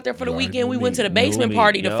know, we out there for the You weekend. We already went to the knew basement me.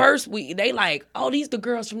 party. The Yup. first week, they like, oh, these the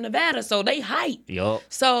girls from Nevada. So they hype. Yup.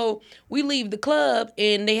 So we leave the club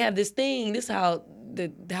and they have this thing. This how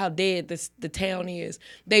dead the town is.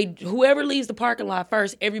 Whoever leaves the parking lot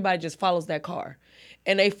first, everybody just follows that car.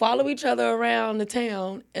 And they follow each other around the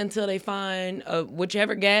town until they find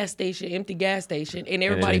whichever empty gas station, and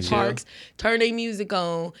everybody Yeah. parks, turn their music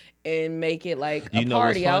on, and make it like a You know what's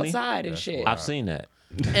party funny? outside and shit. I've seen that.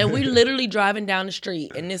 And we literally driving down the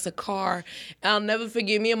street, and it's a car. I'll never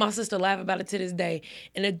forget. Me and my sister laugh about it to this day.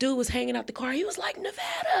 And the dude was hanging out the car. He was like,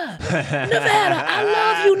 Nevada, Nevada, I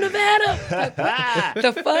love you, Nevada. Like,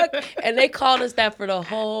 what the fuck? And they called us that for the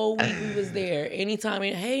whole week we was there. Anytime,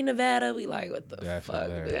 hey, Nevada, we like, what the That's fuck?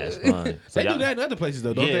 hilarious. That's funny. So They do y'all- that in other places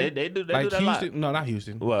though, don't Yeah, they? they do like that a lot. Houston. No, not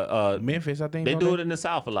Houston. Well, Memphis, I think. they don't do it in the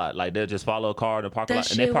South a lot. Like they'll just follow a car in the parking That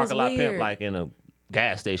lot, and they shit park was a lot pimp weird. like in a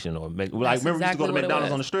gas station or like remember That's we used to exactly go to what it McDonald's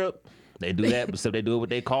was. on the strip. They do that, but except they do it with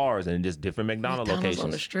their cars and just different McDonald's McDonald's locations.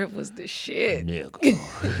 on the strip was the shit. Yeah,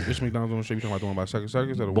 Which McDonald's on the street? You talking about the one by Circus or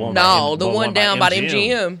the Born one? by- No, the One one by down by the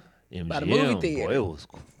MGM. MGM. By the movie MGM, theater. boy, it was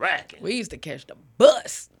cracking. We used to catch the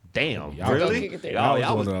bus. Damn, Y'all really? kick it there.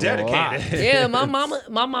 Y'all was doing a lot. dedicated. Yeah, my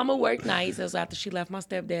mama worked nights. That was after she left my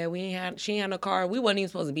stepdad. She ain't had no car. We wasn't even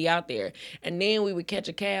supposed to be out there. And then we would catch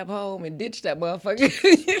a cab home and ditch that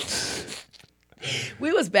motherfucker.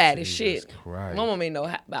 We was bad as shit. Christ. My mom ain't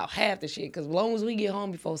know about half the shit. Cause as long as we get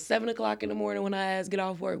home before 7 o'clock in the morning when our ass get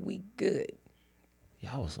off work, we good.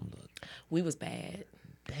 Y'all was some We was bad.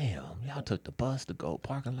 damn. Y'all took the bus to go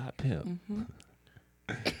parking lot pimp. Mm-hmm.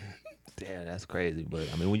 Damn, that's crazy.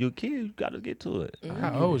 But I mean, when you're a kid, you gotta get to it.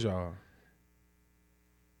 How old y'all?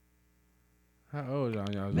 How old y'all?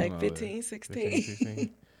 Y'all was Like doing all that? 15, 16. 15,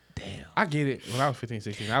 16. Damn. I get it. When I was 15,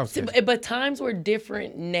 16, I was See, pissed. but times were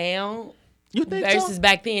different now You think versus so?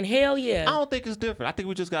 back then. Hell yeah. I don't think it's different. I think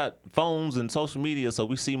we just got phones and social media, so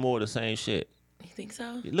we see more of the same shit. You think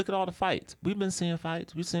so? Look at all the fights. We've been seeing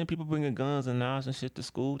fights. We've seen people bringing guns and knives and shit to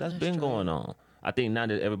school. That's been true. going on. I think now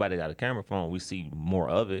that everybody got a camera phone, we see more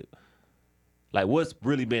of it. Like, what's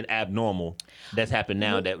really been abnormal that's happened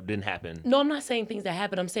now that didn't happen? No, I'm not saying things that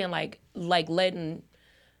happen. I'm saying like letting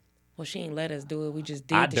Well, she ain't let us do it. We just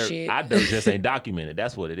did Our the dirt, shit. our dirt just ain't documented.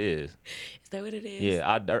 That's what it is. Is that what it is?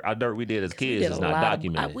 Yeah, our dirt we did as We kids did is a not lot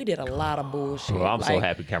documented. we did a lot of bullshit. Bro, I'm so like,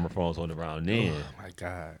 happy camera phones wasn't around then. Oh my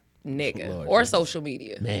God. nigga, Lord or Jesus. social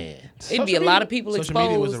media. Man, It'd be a lot of people Social exposed.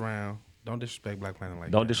 media was around. Don't disrespect Black Planet like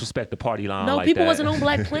don't that. disrespect the party line. No, like people that. wasn't on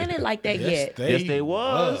Black Planet like that yet. Yes, they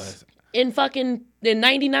was. In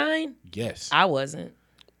 '99, Yes. I wasn't.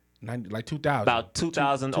 90, like 2000. About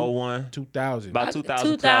 2001. 2000. About 2000,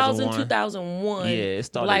 2000, 2001. 2001. Yeah, it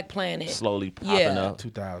started Black Planet. slowly popping Yeah. up.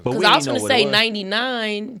 2000. But Because we I was didn't know gonna what it say was.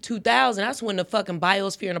 99, 2000. That's when the fucking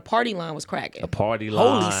biosphere and the party line was cracking. The party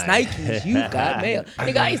line. Holy snikes, you got mail.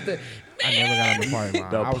 Nigga, I used to. I never got on the party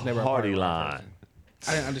line. The I was never a party party line. person.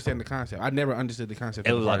 I didn't understand the concept. I never understood the concept.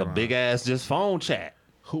 It of was the like a party big line. ass just phone chat.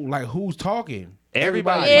 Who's talking?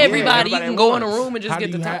 Everybody. Everybody, you at can go in a once. room and just How do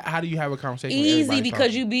get the you talk. how do you have a conversation? with Easy everybody because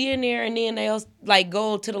talking? you be in there and then they'll like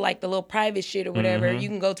go to the little private shit or whatever. Mm-hmm. You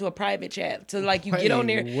can go to a private chat to like you Wait, get on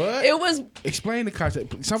there. what? It was Explain the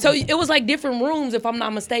concept. so it was like different rooms if I'm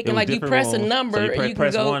not mistaken. It was Like you different press a rooms. number, So you you can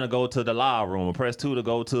press go. 1 to go to the live room, or press 2 to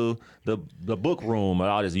go to the book room, and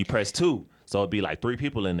all this. You press 2, so it'd be like 3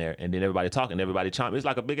 people in there, and then everybody talking, everybody chime. It's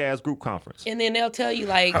like a big ass group conference. And then they'll tell you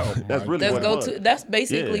like, That's really let's what go it was. to. That's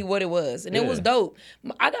basically Yeah. what it was, and it was Yeah. dope.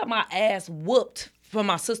 I got my ass whooped from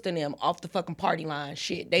my sister and them off the fucking party line.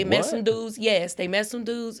 Shit, they met What? some dudes. Yes, they met some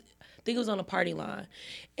dudes. I think it was on the party line,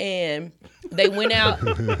 and they went out.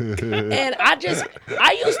 And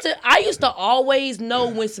I used to always know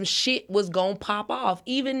when some shit was gonna pop off.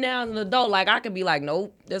 Even now as an adult, like I could be like,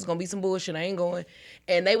 nope, there's gonna be some bullshit. I ain't going.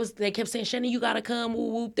 And they kept saying, Shannon, you gotta come.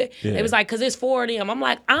 Whoop whoop. They Yeah. was like, cause it's 4 of them. I'm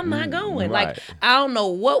like, I'm not going. right. Like I don't know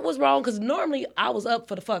what was wrong. Cause normally I was up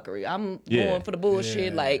for the fuckery. I'm Yeah. going for the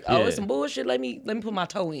bullshit. Yeah. Like oh, Yeah. it's some bullshit. Let me put my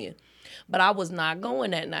toe in. But I was not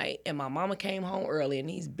going that night. And my mama came home early and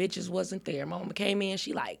these bitches wasn't there. My mama came in,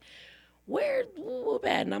 she like, where whoop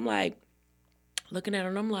at? And I'm like, looking at her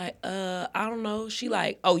and I'm like, I don't know. She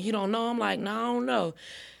like, oh, you don't know? I'm like, no, I don't know.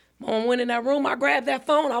 Mom went in that room, I grabbed that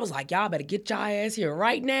phone. I was like, y'all better get y'all ass here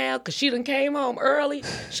right now, because she done came home early.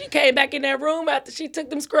 She came back in that room after she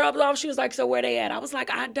took them scrubs off. She was like, so where they at? I was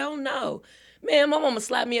like, I don't know. Man, my mama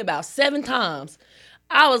slapped me about 7 times.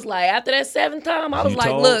 I was like, after that 7th time, I was You like,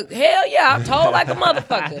 told? look, hell yeah, I told like a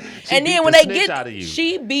motherfucker. She And beat then when the they snitch get, out of you.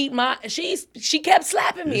 she beat she kept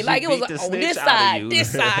slapping me. She Like it was beat the on snitch this out of side, you.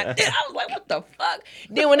 this side. I was like, what the fuck?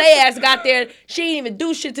 Then when they ass got there, she didn't even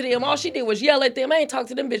do shit to them. All she did was yell at them. I ain't talked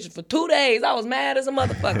to them bitches for 2 days. I was mad as a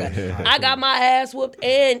motherfucker. I got my ass whooped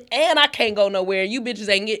and I can't go nowhere. You bitches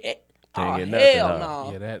ain't get. Can't Oh get nothing, hell huh?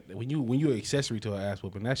 no. Yeah, that when you accessory to an ass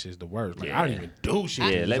whooping, that shit's the worst. Like I don't even do shit.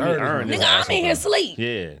 Yeah, to let me deserve earn this this Nigga, ass I'm in here whooping. sleep.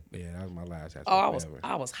 Yeah. Yeah, that was my last ass Oh, whooping ever.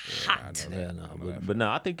 I was hot. Yeah, no, but no,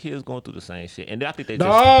 I think kids going through the same shit, and I think they just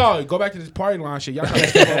No, go back to this party line shit. Y'all trying to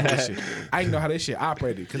step over this shit. I didn't know how this shit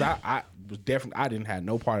operated because I was definitely I didn't have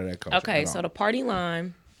no part of that culture. Okay, at so all. the party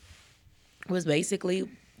line was basically,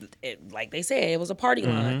 like they said, it was a party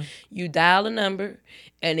line. You dial a number,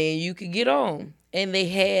 and then you could get on. And they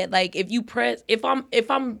had like if you press if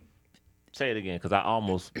I'm say it again because I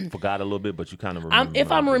almost forgot a little bit, but you kind of remember.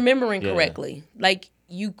 if I'm remembering Yeah. correctly, like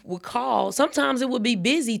you would call. Sometimes it would be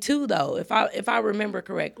busy too, though. If I remember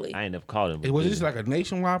correctly. I ain't never called him. Was this like a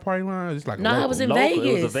nationwide party line? Or just like a No, local? it was in Local. Vegas.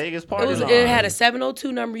 It was a Vegas party line. It had a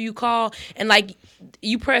 702 number you call, and like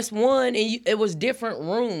you press 1, and it was different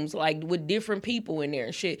rooms, like with different people in there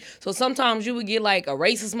and shit. So sometimes you would get like a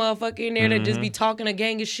racist motherfucker in there that just be talking a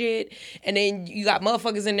gang of shit, and then you got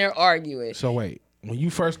motherfuckers in there arguing. So wait, when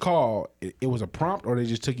you first called, it was a prompt, or they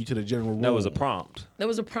just took you to the general room? That was a prompt. There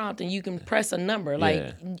was a prompt, and you can press a number.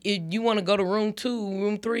 Like if you want to go to room 2,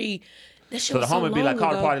 room 3. That shit So the was so homie would be long like,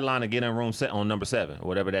 call the ago. party line and get in room set on number 7, or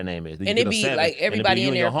whatever that name is. Then you And get it'd a be 7, like and it'd be everybody you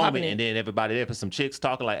in and there your homie, popping in. and then everybody there for some chicks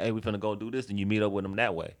talking like, hey, we finna go do this, and you meet up with them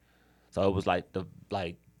that way. So it was like the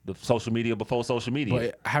social media before social media.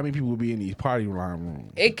 But how many people would be in these party line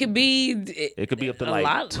rooms? It could be. It could be up to a like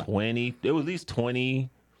lot. 20. It was at least 20,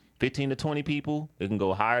 15 to 20 people. It can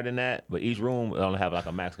go higher than that, but each room only have like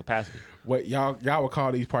a max capacity. What y'all would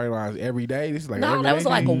call these party lines every day? This is like No, every that day was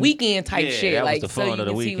like a thing? weekend type Yeah, shit. that was Like the so fun you of the can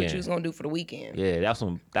see what weekend. you was gonna do for the weekend. Yeah, that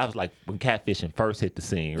was like when catfishing first hit the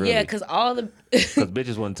scene. Really. Yeah, because all the because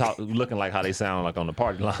bitches wasn't looking like how they sound like on the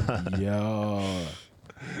party line. Yo,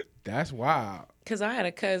 that's wild. because I had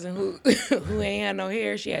a cousin who ain't had no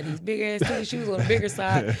hair. She had these big ass titties. She was on the bigger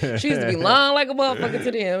side. She used to be long like a motherfucker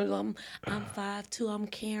to them. I'm 5'2", I'm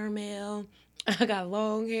caramel. I got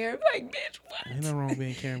long hair. Like, bitch, what? Ain't nothing wrong with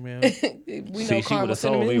being caramel. We know See, she would caramel have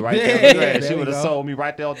sold me cinnamon. right Yeah, there. on the grass. there She we would have go. sold me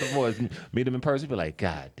right there off the voice. Meet him in person, be like,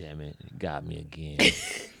 God damn it, you got me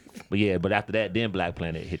again. But after that, then Black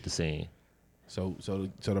Planet hit the scene. So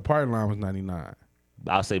the party line was 99.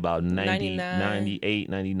 I'll say about 90, 99. 98,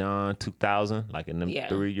 99, 2000, like in them Yeah.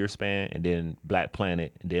 3-year span, and then Black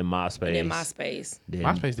Planet, and then MySpace. And then MySpace. Then-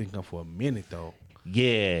 MySpace didn't come for a minute though.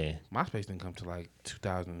 Yeah. MySpace didn't come to like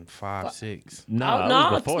 2005, 6. No, no,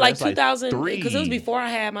 it was it's before. like That's 2000 3. because it was before I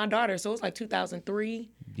had my daughter, so it was like 2003.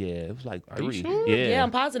 Yeah, it was like you 3. sure? Yeah, I'm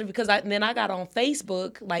positive because then I got on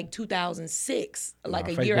Facebook like 2006, like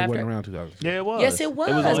a Facebook year after. wasn't around 2000. Yeah, it was. Yes, it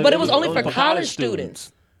was, but it was only for college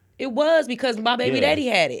students. It was because my baby Yeah. daddy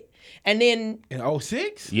had it, and then In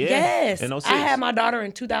 06? Yeah. yes, In 06. I had my daughter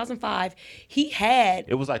in 2005. He had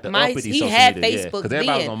It was like the my, uppity he social had media, yeah, Facebook 'cause everybody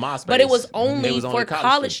then, was on MySpace. but it was It only was for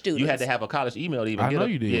college students. You had to have a college email to even I get know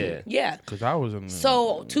it. you did. Yeah. Because I was in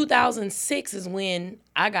So 2006 is when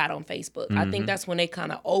I got on Facebook. I think that's when they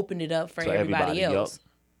kind of opened it up for So everybody everybody, else.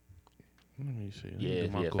 Let me see. Let me Yeah, do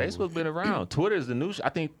my yeah. Google. Facebook been around. Twitter is the new. I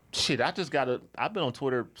think shit. I've been on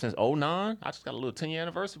Twitter since 09. I just got a little 10-year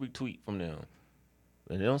anniversary tweet from them,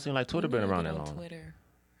 and it don't seem like Twitter been When did I around get that on long. Twitter.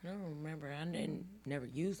 I don't remember. I didn't never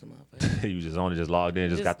used them up. You just logged in,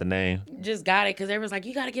 just got the name. Just got it because everyone's like,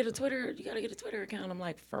 you gotta get a Twitter account. I'm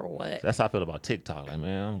like, for what? That's how I feel about TikTok. Like,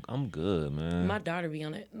 man, I'm good, man. My daughter be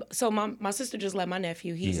on it. So my sister just let my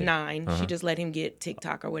nephew, he's Yeah. 9. She just let him get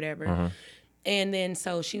TikTok or whatever. And then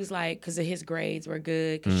so she was like, because his grades were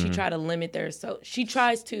good, because she tried to limit their, so she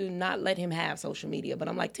tries to not let him have social media. But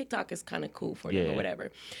I'm like, TikTok is kind of cool for them Yeah. or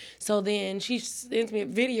whatever. So then she sends me a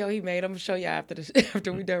video he made. I'm gonna show you after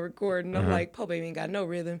we done recording. I'm like, Poe baby ain't got no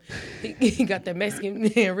rhythm. He got that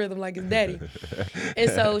Mexican man rhythm like his daddy.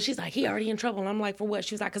 And so she's like, he already in trouble. And I'm like, for what?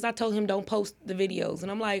 She was like, because I told him don't post the videos.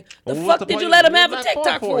 And I'm like, the Well, fuck what's did point? you let him have a Not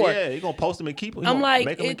TikTok for? Yeah, you gonna post them and keep them. I'm like,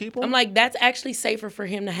 make them and keep them. I'm like, that's actually safer for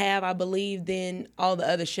him to have, I believe, than all the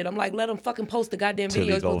other shit. I'm like, let him fucking post the goddamn till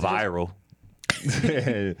videos. he go viral.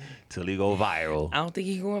 Till he go viral. I don't think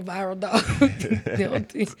he's going viral, dog. I don't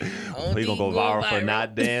think He gonna go viral for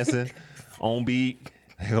not dancing on beat.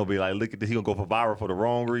 He gonna be like, look at this. He gonna go for viral for the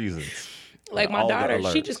wrong reasons. Like my all the daughter,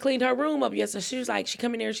 she alerts. just cleaned her room up yesterday. She was like, she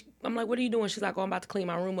come in there. I'm like, what are you doing? She's like, oh, I'm about to clean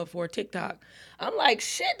my room up for a TikTok. I'm like,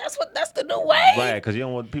 shit, that's the new way. Right, because you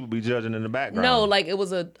don't want people to be judging in the background. No, like it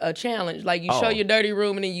was a challenge. Like you show Oh. your dirty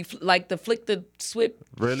room and then you flick the switch.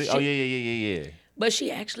 Really? shit. Oh yeah. But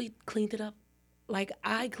she actually cleaned it up. Like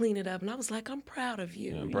I cleaned it up, and I was like, "I'm proud of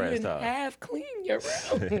you. You impressed, didn't huh? half clean your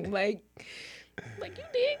room, like you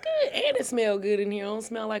did good, and it smelled good in here. It don't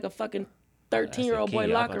smell like a fucking 13-year-old boy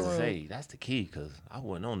locker room." Say, that's the key, because I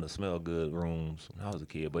wasn't on the smell good rooms when I was a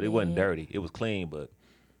kid, but it wasn't dirty. It was clean, but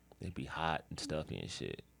it'd be hot and stuffy and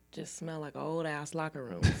shit. Just smell like an old ass locker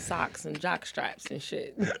room, socks and jock straps and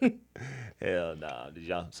shit. Hell nah. Did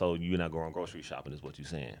y'all? So you're not going grocery shopping, is what you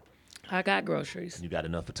saying? I got groceries, You got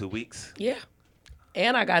enough for 2 weeks? yeah,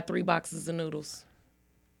 and I got 3 boxes of noodles.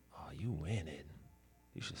 Oh, you winning.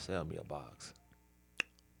 You should sell me a box.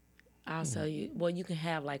 I'll sell you. Well, you can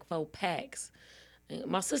have like 4 packs. And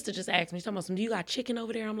my sister just asked me, she's talking about some, do you got chicken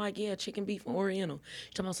over there? I'm like, yeah, chicken, beef, and Oriental.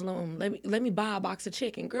 She's talking about some, let me buy a box of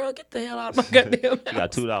chicken. Girl, get the hell out of my goddamn She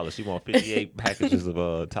got house. $2. She want 58 packages of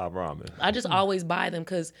top ramen. I just always buy them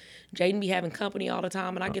because Jaden be having company all the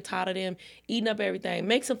time, and I get tired of them eating up everything.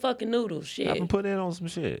 Make some fucking noodles, I've shit. been putting in on some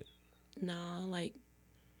shit. No, like,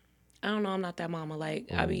 I don't know. I'm not that mama. Like,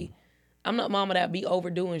 I'm not mama that be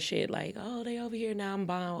overdoing shit. Like, oh, they over here now. I'm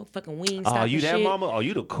buying fucking Wingstop. Oh, you and that shit. mama? Oh,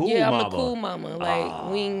 you the cool Yeah, mama. I'm the cool mama. Like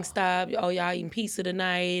Wingstop. Oh, y'all eating pizza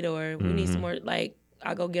tonight, or we need some more. Like,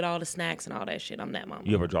 I go get all the snacks and all that shit. I'm that mama.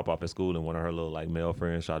 You ever drop off at school and one of her little like male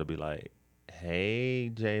friends try to be like, "Hey,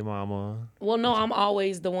 J Mama." Well, no, I'm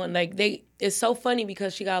always the one. Like it's so funny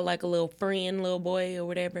because she got like a little friend, little boy or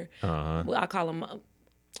whatever. Well, I call him.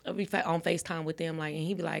 I'll be on FaceTime with them, like, and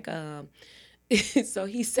he be like, so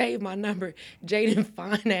he saved my number, Jaden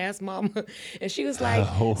fine ass mama, and she was like,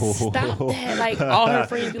 stop that. Like all her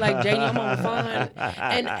friends be like, Jaden, your mama fine,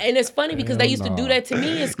 and it's funny because they used to do that to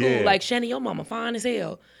me in school, Yeah. like, Shannon, your mama fine as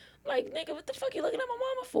hell. Like, nigga, what the fuck you looking at my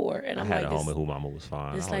mama for? And I I'm had like, a homie who mama was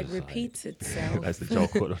fine. this I like was repeats itself. That's the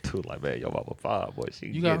joke with her too. Like, man, your mama fine, boy. She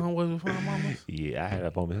You get got it. homeboys with fine mamas? Yeah, I had a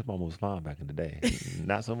homie. His mama was fine back in the day.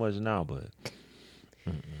 Not so much now, but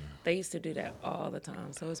They used to do that all the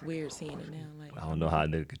time, so it's weird seeing it now. Like, I don't know how a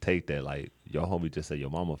nigga could take that. Like, your homie just said your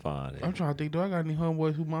mama fine. I'm trying to think, do I got any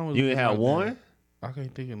homeboys who mamas? You ain't had one? I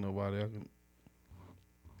can't think of nobody. I can.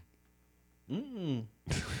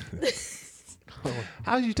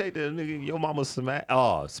 How did you take that nigga? Your mama smack.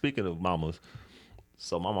 Oh, speaking of mamas,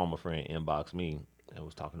 so my mama friend inboxed me and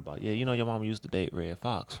was talking about, yeah, you know your mama used to date Red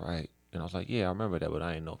Fox, right? And I was like, yeah, I remember that, but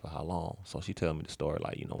I didn't know for how long. So she told me the story,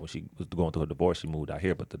 like, when she was going through her divorce, she moved out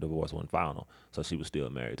here, but the divorce wasn't final. So she was still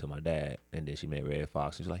married to my dad. And then she met Red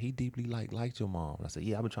Fox. She was like, he deeply liked your mom. And I said,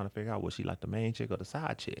 yeah, I've been trying to figure out, was she like the main chick or the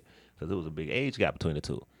side chick? Because there was a big age gap between the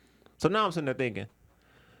two. So now I'm sitting there thinking,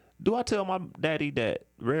 do I tell my daddy that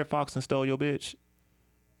Red Fox stole your bitch?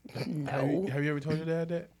 No. Have you ever told your dad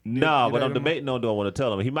that? No, Your but dad I'm don't debating on do I want to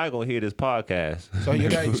tell him. He might gonna hear this podcast. know? So your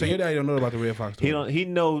daddy don't know about the Red Fox story. He don't. He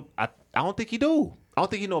know. I don't think he do. I don't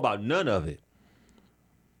think he know about none of it.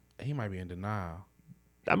 He might be in denial.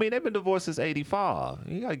 I mean, they've been divorced since '85.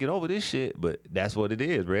 You gotta get over this shit. But that's what it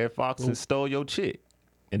is. Red Fox stole your chick.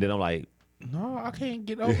 And then I'm like, No, I can't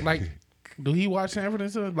get over. Like, do he watch Sanford and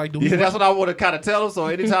Son? Like, do he yeah, that's watch- what I want to kind of tell him. So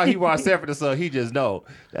anytime he watch Sanford and Son, he just know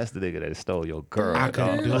that's the nigga that stole your girl. I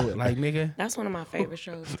couldn't dog. do it. Like, nigga, That's one of my favorite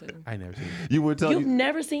shows too. I ain't never seen it. You would tell You've you,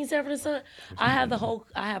 never seen Sanford and Son? I have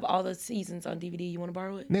all the seasons on DVD. You want to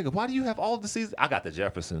borrow it? nigga. Why do you have all the seasons? I got the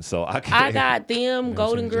Jeffersons, so I can't. I got them,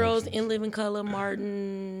 Golden seen Girls, Jeffersons. In Living Color,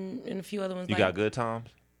 Martin, and a few other ones. You like, got Good Times?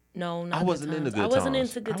 No, not I wasn't Good into Times. Good I wasn't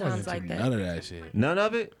Times. into Good I wasn't Times like into that. none of that shit. None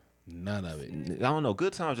of it. None of it. I don't know.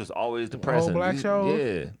 Good Times just always depressing. black shows?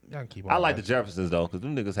 Yeah. Y'all can keep on I like the watching. Jeffersons though, because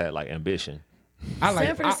them niggas had like ambition. I like.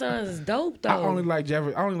 Sanford and Sons is dope though. I only like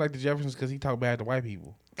the Jeffersons because he talk bad to white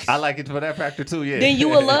people. I like it for that factor too. Yeah. Then you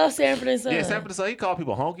will love Sanford and Sons. Yeah, Sanford and Son. He called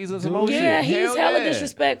people honkies and some old shit. Yeah, he's Hell hella yeah.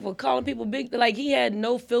 disrespectful, calling people big. Like he had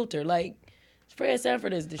no filter. Like Fred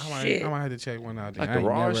Sanford is the shit. I might have to check one out. Like I the ain't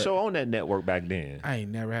Raw never- show on that network back then. I ain't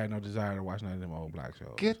never had no desire to watch none of them old black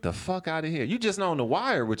shows. Get the fuck out of here. You just on The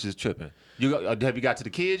Wire, which is tripping. Have you got to the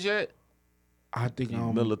kids yet? I think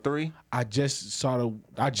Middle of 3? I just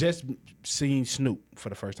seen Snoop for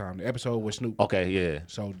the first time. The episode with Snoop. Okay, yeah.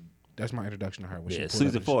 So that's my introduction to her. When she Yeah, pulled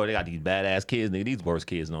season up 4, they got these badass kids, nigga. These worst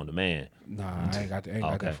kids known to man. Nah, I ain't got got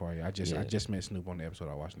Okay. that for you. I Yeah. just met Snoop on the episode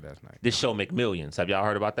I watched last night. This show make millions. Have y'all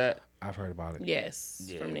heard about that? I've heard about it. Yes,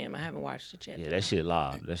 Yeah. from them. I haven't watched it yet. Yeah, that shit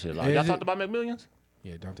live. That shit live. Is Y'all it? talked about McMillions?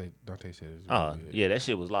 Yeah, Dante said it was really good. Yeah, that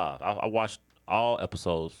shit was live. I watched all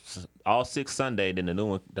episodes, all 6 Sunday. Then the new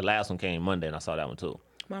one, the last one came Monday, and I saw that one too.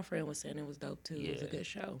 My friend was saying it was dope too. It was a Yeah. good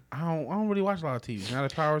show. I don't really watch a lot of TV. Now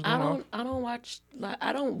the power's going off. I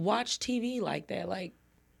don't watch TV like that. Like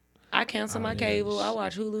I cancel my cable. I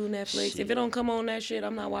watch Hulu, Netflix. If it don't come on that shit,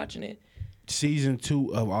 I'm not watching it. Season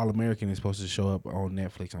 2 of All American is supposed to show up on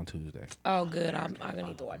Netflix on Tuesday. Oh, good. I'm gonna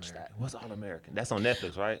need to watch that. What's All American? That's on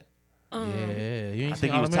Netflix, right? Yeah, you ain't I seen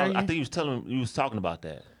think All he was talking. American? I think he was telling. You was talking about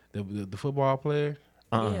that. The football player.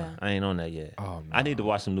 Yeah. I ain't on that yet. Oh, I need to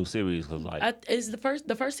watch some new series because like Is the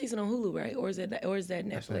first season on Hulu, right? Or is that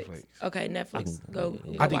Netflix? Netflix. Okay, Netflix. Go.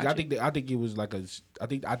 I watch it. think it was like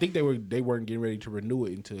I think they weren't getting ready to renew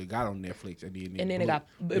it until it got on Netflix and then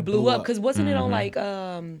it blew up because wasn't it on Mm-hmm.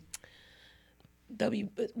 like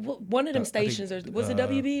one of them stations or was it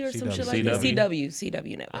WB or some shit like that? CW.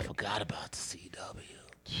 CW I network. forgot about the CW.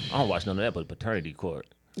 I don't watch none of that but Paternity Court.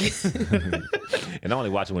 And I only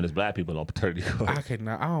watch it when there's black people on Paternity Court. I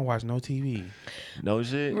don't watch no TV. No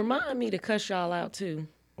shit. Remind me to cuss y'all out too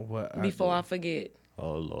What before I forget.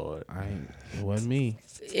 Oh Lord. it wasn't me.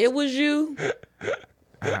 It was you.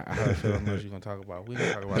 I have a feeling what you're gonna talk about. We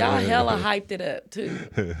gonna talk about Y'all it. hella hyped it up too.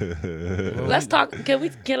 Let's talk. Can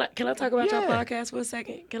I talk about your podcast for a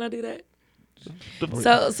second? Can I do that?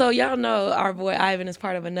 So y'all know our boy Ivan is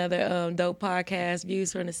part of another dope podcast,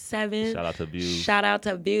 Views from the 7. Shout out to Views. Shout out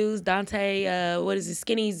to Views. Dante, what is it?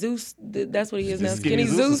 Skinny Zeus. That's what he is now. Skinny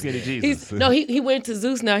Zeus or Skinny Jesus? He went to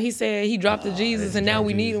Zeus now. He said he dropped the Jesus and now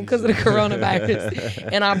we need him because of the coronavirus.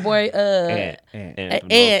 And our boy Ant from Ant.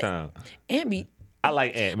 North Town. Ant I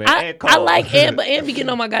like Ant, man. I Ant cold. I like Ant, but Ant be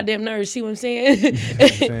getting on my goddamn nerves. See what I'm saying?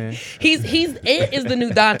 saying? He's Ant is the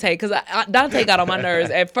new Dante because Dante got on my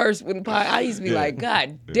nerves at first when I used to be like,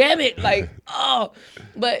 God damn it, like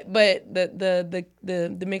but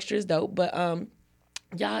the mixture is dope. But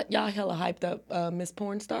y'all hella hyped up Miss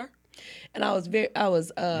Pornstar, and I was You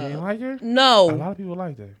didn't like her? no. A lot of people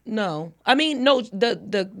like her. No, I mean no.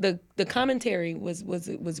 The commentary was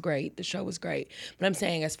great. The show was great. But I'm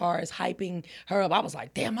saying as far as hyping her up, I was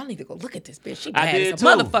like, damn, I need to go look at this bitch. She bad did as a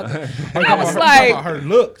too. motherfucker. I was like, her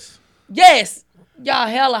looks. yes, y'all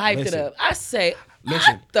hella hyped Listen. it up. I say,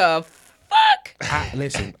 Listen. what the fuck?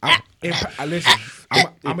 Listen. I'm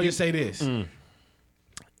gonna just say this.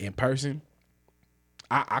 In person,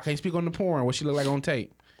 I can't speak on the porn. What she look like on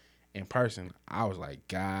tape. In person, I was like,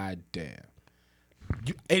 God damn.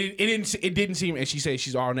 It didn't seem, and she said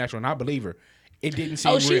she's all natural, and I believe her. It didn't seem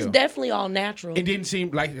Oh, real. she's definitely all natural. It didn't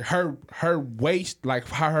seem like her waist, like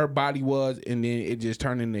how her body was, and then it just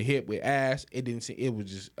turned into hip with ass. It didn't seem. It was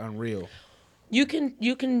just unreal. You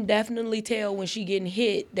can definitely tell when she getting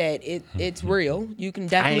hit that it's real. You can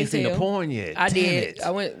definitely I ain't seen tell. the porn yet. I Damn did.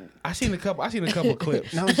 it. I seen a couple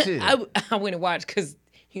clips. No shit. I went and watched because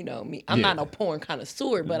you know me. I'm not no porn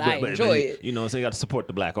connoisseur, but I But enjoy it. You know, so you got to support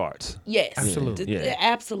the black arts. Yes, Absolutely. Yeah.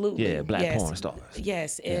 absolutely. Yeah, black yes. porn stars.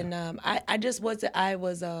 Yes, and I just wasn't.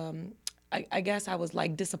 I guess I was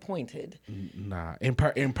like disappointed. Nah, in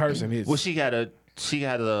person it's Well, she had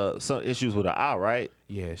some issues with her eye, right?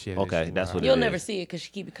 yeah. She had Okay, issues that's with what her. You'll it never is. see it because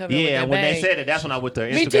she keep it covered. with Yeah, that when they bag. said it, that's when I went to her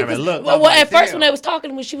Me too. Instagram 'Cause- and looked. Well, I'm like, at first when damn. they was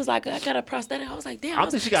talking, when she was like, "I got a prosthetic," I was like, "Damn." I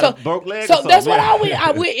think she got a broke leg or So something, that's what man. I went.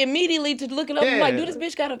 I went immediately to look it up. I'm like, Yeah. "Do this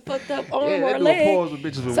bitch got a fucked up arm Yeah, or they a do leg?" pause with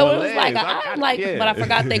bitches with So one it was leg. like, I'm like, yeah. but I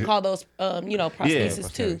forgot they call those,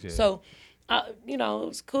 prosthesis too. prosthetics, yeah. So. It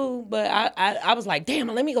was cool, but I was like, damn,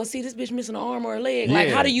 let me go see this bitch missing an arm or a leg. Like,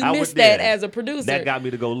 Yeah, how do you I miss would- that yeah. as a producer? That got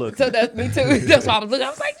me to go look. So that's me too. That's why I was looking. I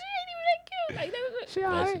was like, she ain't even that cute. Like, that was She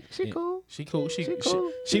alright. She cool. She cool. She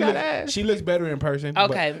cool. She, She got look, ass. she looks better in person.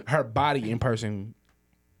 Okay. But her body in person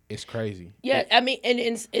is crazy. Yeah, I mean, and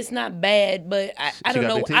it's not bad, but I don't got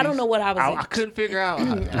know. big I don't know titties? what I was. I couldn't figure out. I was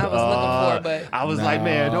looking for, but I was like,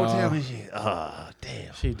 man, don't Nah. tell me shit.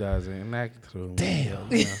 Damn. She doesn't. And that through. Damn.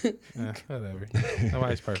 Whatever.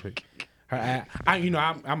 Nobody's perfect. Her ass,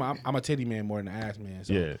 I'm a titty man more than an ass man.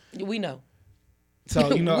 So. Yeah. we know.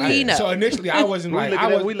 So you know, We know. so initially I wasn't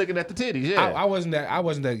like We looking at the titties. Yeah. I wasn't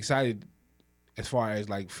that excited as far as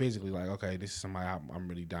like physically, like, okay, this is somebody I'm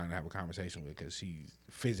really down to have a conversation with because she's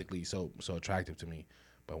physically so attractive to me.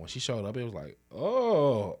 But when she showed up, it was like,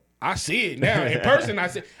 oh, I see it now in person. I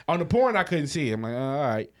see on the porn, I couldn't see it. I'm like, all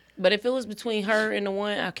right. But if it was between her and the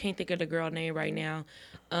one, I can't think of the girl name right now.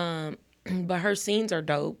 But her scenes are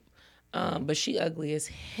dope. But she ugly as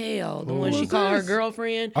hell. The one she called her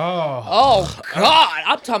girlfriend. Oh God!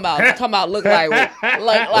 I'm talking about look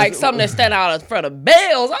like something that stand out in front of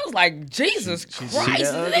bells. I was like, Jesus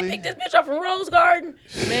Christ! Did they pick this bitch up from Rose Garden?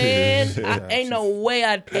 Man, ain't no way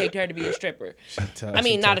I'd pegged her to be a stripper. I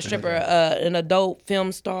mean, not a stripper, an adult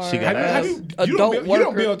film star. She got ass. You adult don't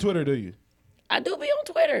worker. be on Twitter, do you? I do be on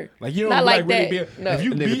Twitter. Like you don't not like really that. be. No. If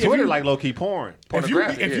you Nigga, be, Twitter if you, like low key porn. if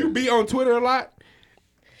Pornographic. you be on Twitter a lot,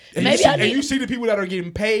 and Maybe and you see the people that are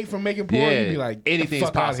getting paid from making porn, Yeah. you be like, Anything's "The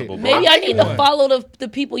fuck outta possible, here." bro. Maybe I need to One. follow the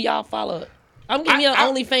people y'all follow. I'm giving you an I-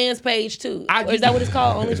 OnlyFans page too. I Or give is that you- what it's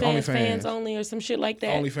called? It's OnlyFans, OnlyFans. fans only, or some shit like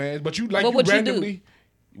that. OnlyFans, but you like What you would you do? randomly.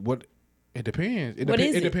 What it depends. What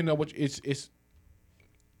is It it? depends on what it's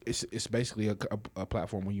basically a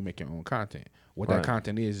platform where you make your own content. What Right. that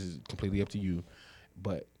content is completely up to you.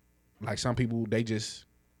 But like some people,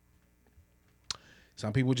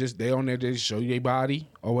 they on there just show you their body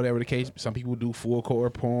or whatever the case. Some people do full core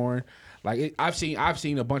porn. Like I've seen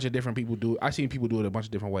a bunch of different people do it. I've seen people do it a bunch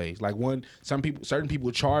of different ways. Like certain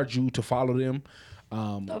people charge you to follow them.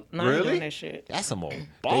 No, I ain't Really? doing that shit. That's some old They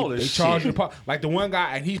baller charge shit. you like the one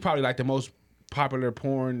guy, and he's probably like the most popular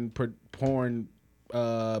porn,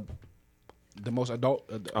 the most adult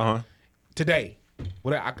today.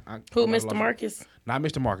 What Who, I'm at a Mr. loss. Marcus? Not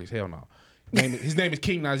Mr. Marcus. Hell no. His name is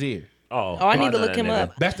King Nazir. Oh, Oh, I need to know look that him nigga.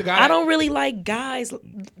 up. That's the guy. I don't really like guys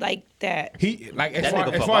like that. He like That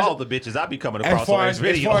nigga fuck all the bitches I be coming across on his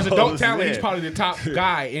videos. as far as adult talent, Yeah. he's probably the top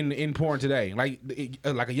guy in porn today. Like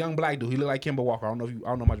a young black dude. He look like Kemba Walker. I don't know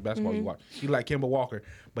how much basketball you watch. He like Kemba Walker,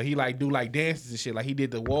 but he like do like dances and shit. Like he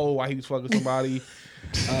did the whoa while he was fucking somebody.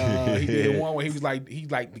 He did one where he was like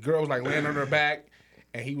the girl was like laying on her back,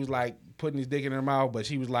 and he was like putting his dick in her mouth, but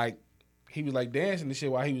he was like dancing and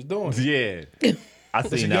shit while he was doing it. Yeah. I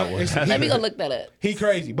seen that one. Let me go look that up. He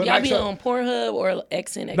crazy, but Y'all like be so, on Pornhub or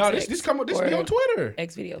XNXX? no, this be on Twitter.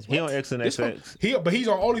 X videos. He on What? XNXX. But he's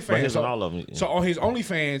on OnlyFans. But he's so, on all of them. So on his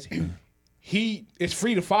OnlyFans, it's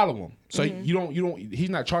free to follow him. So you don't. He's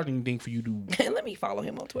not charging anything for you to. Let me follow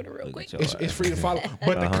him on Twitter real quick. It's free to follow,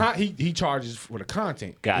 but he charges for the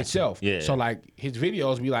content Gotcha. itself. Yeah. So like his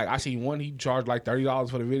videos be like, I seen one he charged like $30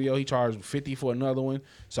 for the video. He charged $50 for another one.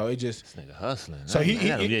 So it just. Nigga hustling. So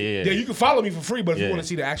yeah, you can follow me for free, but if you Yeah. want to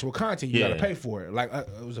see the actual content, you Yeah. gotta pay for it. Like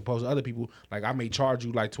as opposed to other people, like I may charge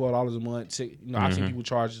you like $12 a month. I've seen people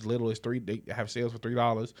charge as little as $3. They have sales for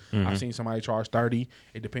 $3. I've seen somebody charge $30.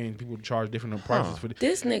 It depends. People charge different prices for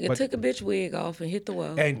This nigga But- took a bitch wig off and hit the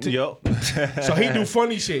wall. and Yo. so he do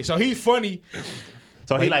funny shit. So he's funny.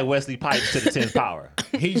 So he like Wesley Pipes to the 10th power.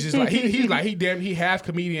 He's just like he half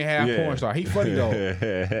comedian, half Yeah. porn star. He funny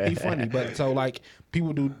though. He funny, but so like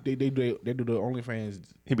people do they do the OnlyFans.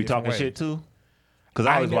 He be different talking ways. shit too. Cause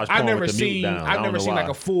I always watch porn never with the mute seen down. I I've don't never know seen why. like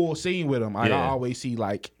a full scene with him. I Yeah. always see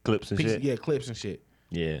like Clips and pieces, shit. yeah, clips and shit.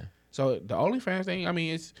 Yeah. So the OnlyFans thing, I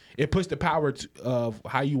mean, it puts the power of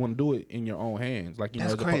how you want to do it in your own hands. Like That's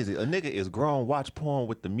as opposed- crazy. A nigga is grown, watch porn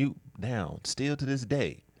with the mute down still to this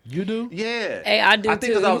day. You do? Yeah. Hey, I do I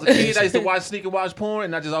think too. because I was a kid, I used to watch sneak and watch porn,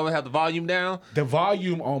 and I just always have the volume down. The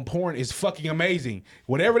volume on porn is fucking amazing.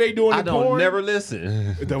 Whatever they doing I in don't porn, never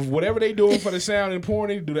listen. whatever they doing for the sound in porn,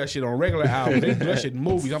 they do that shit on regular hours. They do that shit in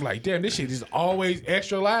movies. I'm like, damn, this shit is always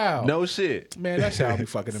extra loud. No shit. Man, that sound be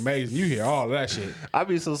fucking amazing. You hear all of that shit. I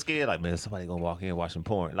be so scared, like, man, somebody gonna walk in watching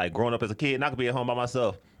porn. Like growing up as a kid, and I could be at home by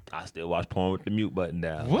myself. I still watch porn with the mute button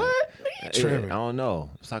down. What? Yeah, Tripping. I don't know.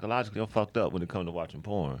 Psychologically, I'm fucked up when it comes to watching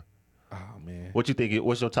porn. Oh man. What you think?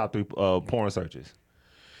 What's your top 3 porn searches?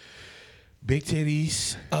 Big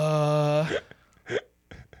titties.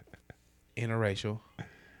 Interracial.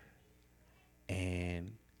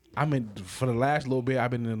 And for the last little bit,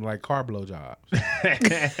 I've been in like car blow jobs.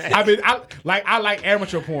 I like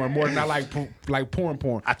amateur porn more than I like porn.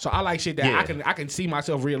 So I like shit that Yeah. I can see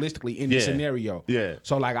myself realistically in the Yeah. scenario. Yeah.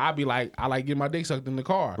 So like I like getting my dick sucked in the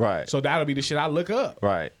car. Right. So that'll be the shit I look up.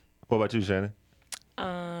 Right. What about you, Shannon?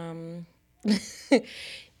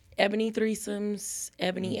 Ebony threesomes,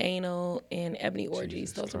 ebony anal, and ebony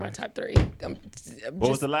orgies. Those are my top 3. What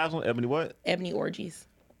was the last one? Ebony what? Ebony orgies.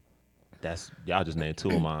 That's y'all just named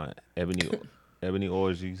 2 of mine. Ebony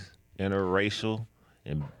orgies, interracial,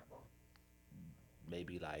 and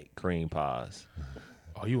maybe like cream pies.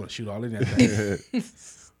 Oh, you want to shoot all in that thing.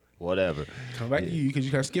 Whatever. Come back to you because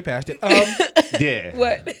you kind of skip past it. Yeah.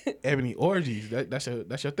 What? Ebony orgies. That's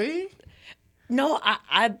your thing? No,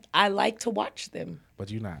 I like to watch them.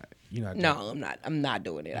 But you're not. No, I'm not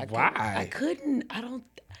doing it. Why? I couldn't.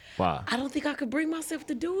 Why? I don't think I could bring myself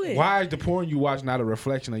to do it. Why is the porn you watch not a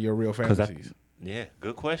reflection of your real fantasies? Yeah.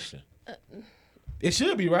 Good question. It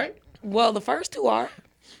should be, right? Well, the first 2 are.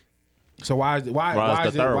 So why is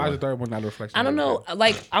the third one not a reflection? I don't of your know. fantasies?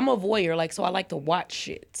 Like I'm a voyeur. Like so, I like to watch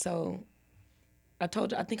shit. So I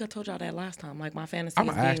think I told y'all that last time. Like my fantasy I'm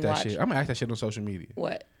is gonna being ask that watched. shit. I'm gonna ask that shit on social media.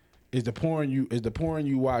 What? Is the porn you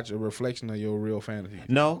watch a reflection of your real fantasies?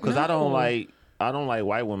 No, because I don't No. like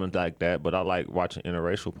white women like that, but I like watching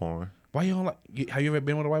interracial porn. Why you don't like? Have you ever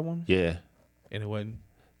been with a white woman? Yeah. And it wasn't.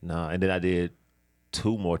 Nah, and then I did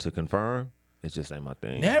 2 more to confirm. It just ain't my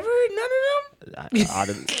thing. Never, none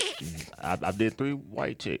of I did 3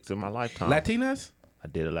 white chicks in my lifetime. them. Latinas? I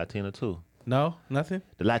did a Latina too. No, nothing.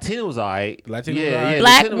 The Latina was alright. Latina was alright. the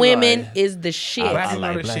Black Latina was women alright. is the shit. I Black women like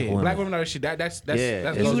are the black shit. women. Black women are the shit. That's Yeah,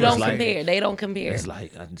 that's it's You just don't like- compare. They don't compare. It's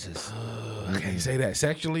like I just I can't say that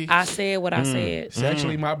sexually. I said what I said.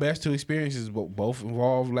 Sexually, my best 2 experiences both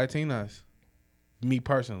involve Latinas. Me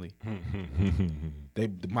personally,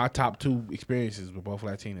 my top 2 experiences were both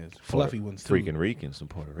Latinas. Fluffy ones too. freaking Ricans and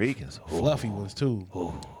Puerto Ricans. Ooh. Fluffy ones too.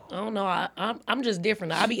 I don't know. I'm just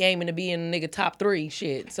different. I be aiming to be in nigga top 3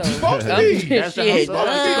 shit. So Supposed to I'm be. just That's how shit. it's supposed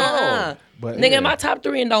to go. But Nigga, yeah. in my top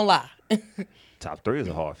 3 and don't lie. Top 3 is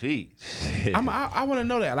a hard feat. I want to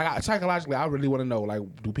know that. Like psychologically, I really want to know. Like,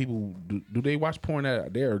 do people do they watch porn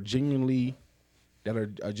that are genuinely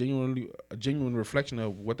a genuine reflection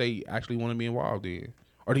of what they actually want to be involved in,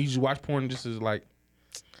 or do you just watch porn just as like?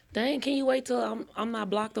 Dang, can you wait till I'm not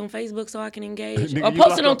blocked on Facebook so I can engage? Nigga, Or you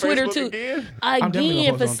post it blocked on on Twitter Facebook too. again? I'm definitely Again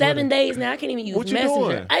gonna for post on 7 Twitter. days now. I can't even use What you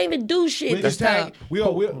Messenger. doing? I ain't even do shit We this just tag.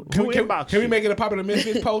 time. Can we make it a popular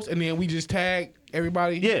Misfits post and then we just tag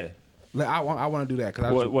everybody? Yeah. Like, I want to do that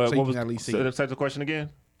because What so you was can at least see. say the question again?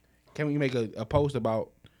 Can we make a post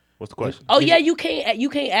about? What's the question? Oh yeah, you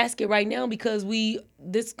can't ask it right now because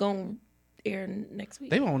this gonna air next week.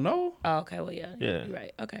 They won't know. Oh, okay, well yeah. Yeah. You're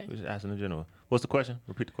right. Okay. We're just asking in general. What's the question?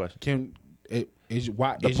 Repeat the question. Can The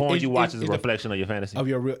porn you watch is a reflection of your fantasy. of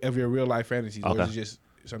your real life fantasies, or Okay. is it just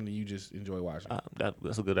something you just enjoy watching?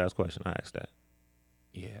 That's a good ass question. I asked that.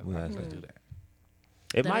 Yeah, we let's asked that. do that.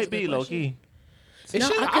 It That might is a be good low question. key. It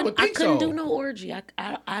should, I would couldn't think so. do no orgy. I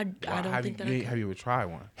don't have think you, that I could. have you ever tried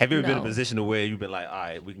one? Have you ever been in a No. position to where you've been like, all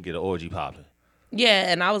right, we can get an orgy popping? Yeah,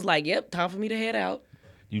 and I was like, yep, time for me to head out.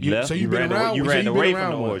 You You- left. so you you've been ran around- away. You so ran you've been away from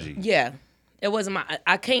around the one. orgy. Yeah, it wasn't my.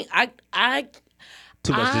 I can't. I.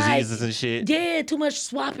 Too much I- diseases and shit. Yeah, too much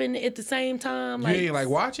swapping at the same time. You ain't like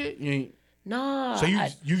watch it. You ain't. Nah. So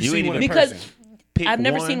you've You seen ain't one in even- because person. Pick I've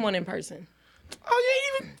never seen one in person.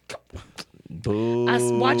 Oh, you ain't even. Boo. I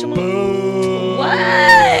watch them. What?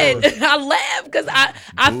 I laugh because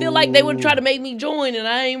I feel like they would try to make me join, and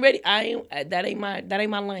I ain't ready. I ain't. That ain't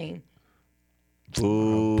my lane.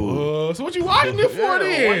 Boo. So what you watching it for Yeah, why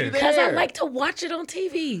you then? Because I there? like to watch it on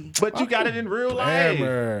TV. But you got it in real life.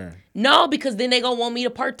 Hammer. No, because then they gonna want me to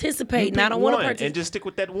participate, and I Pick don't want to one participate. and just stick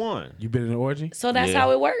with that one. You been in an orgy? So that's Yeah.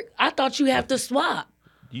 how it works. I thought you have to swap.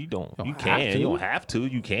 You don't. You have can. to. You don't have to.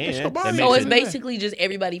 You can. It's your That body. makes So it's it- basically just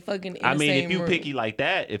everybody fucking in I the mean, same if you room. picky like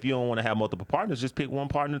that, if you don't want to have multiple partners, just pick one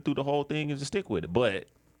partner through the whole thing and just stick with it. But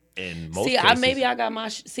in most See, cases, I got my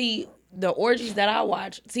see the orgies that I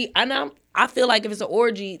watch. See, I feel like if it's an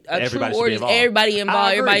orgy, a true Everybody should be orgy, involved. everybody I involved,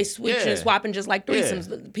 agree. everybody switching, Yeah. swapping, just like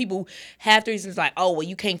threesomes. People have threesomes, like, oh well,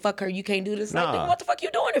 you can't fuck her, you can't do this. Like, Nah. nigga, what the fuck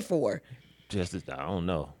you doing it for? I don't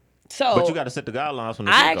know. So, But you got to set the guidelines from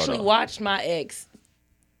the I get-go, actually though. watched my ex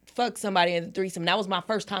fuck somebody in the threesome. That was my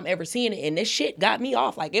first time ever seeing it, and this shit got me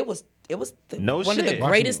off. Like it was No one of the shit.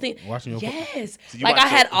 greatest things. Watching your- Yes, So you like I watched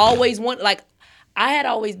had it- always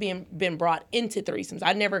been brought into threesomes.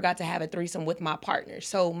 I never got to have a threesome with my partner.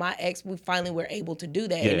 So my ex, we finally were able to do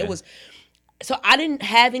that, and Yeah. it was. So I didn't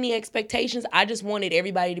have any expectations. I just wanted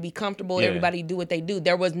everybody to be comfortable. Yeah. Everybody do what they do.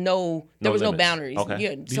 There was no limits. boundaries. Okay. Yeah.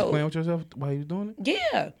 You playing with yourself while you was doing it?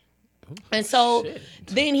 Yeah. And so Shit.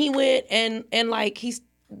 then he went and like he's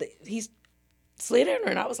slid in her,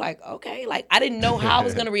 and I was like, okay, like I didn't know how I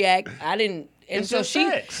was gonna react. I didn't, and It's so just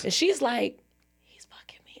sex. she's like, he's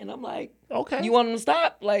fucking me, and I'm like, Okay. you want him to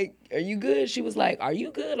stop? Like, are you good? She was like, are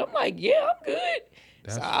you good? I'm like, yeah, I'm good.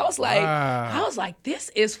 So I was like, this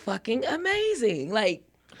is fucking amazing. Like,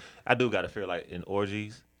 I do got to feel like in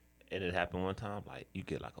orgies, and it happened one time, like you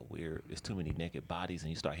get like a weird, there's too many naked bodies, and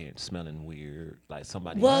you start hearing smelling weird, like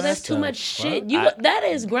somebody. well, that's too the much shit. That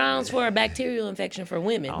is grounds for a bacterial infection for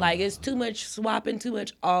women. Like, it's too much swapping, too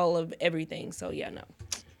much all of everything. So yeah, no.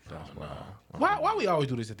 Why we always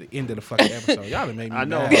do this at the end of the fucking episode? Y'all done made me I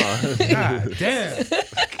know. mad. God damn.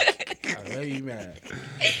 I made you mad.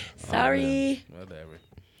 Sorry. Whatever.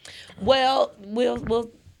 Well, we'll never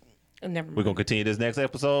mind. We're gonna continue this next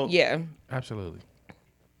episode. Yeah. Absolutely.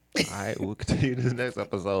 All right, we'll continue this next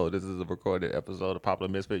episode. This is a recorded episode of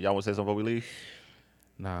Popular Misfit. Y'all want to say something before we leave?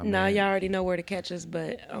 Nah, Nah, man. y'all already know where to catch us,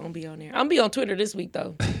 but I won't be on there. I'm gonna be on Twitter this week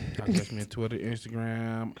though. Y'all catch me on Twitter,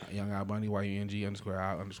 Instagram, Young Al Bundy,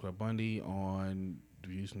 YUNG_out_Bundy on the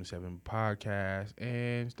Views from the 7 podcast.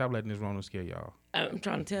 And stop letting this Rona scare y'all. I'm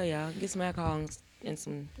trying to tell y'all, get some alcohol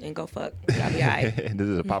and go fuck. Y'all be all right. This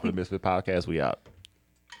is a Popular Misfit podcast. We out.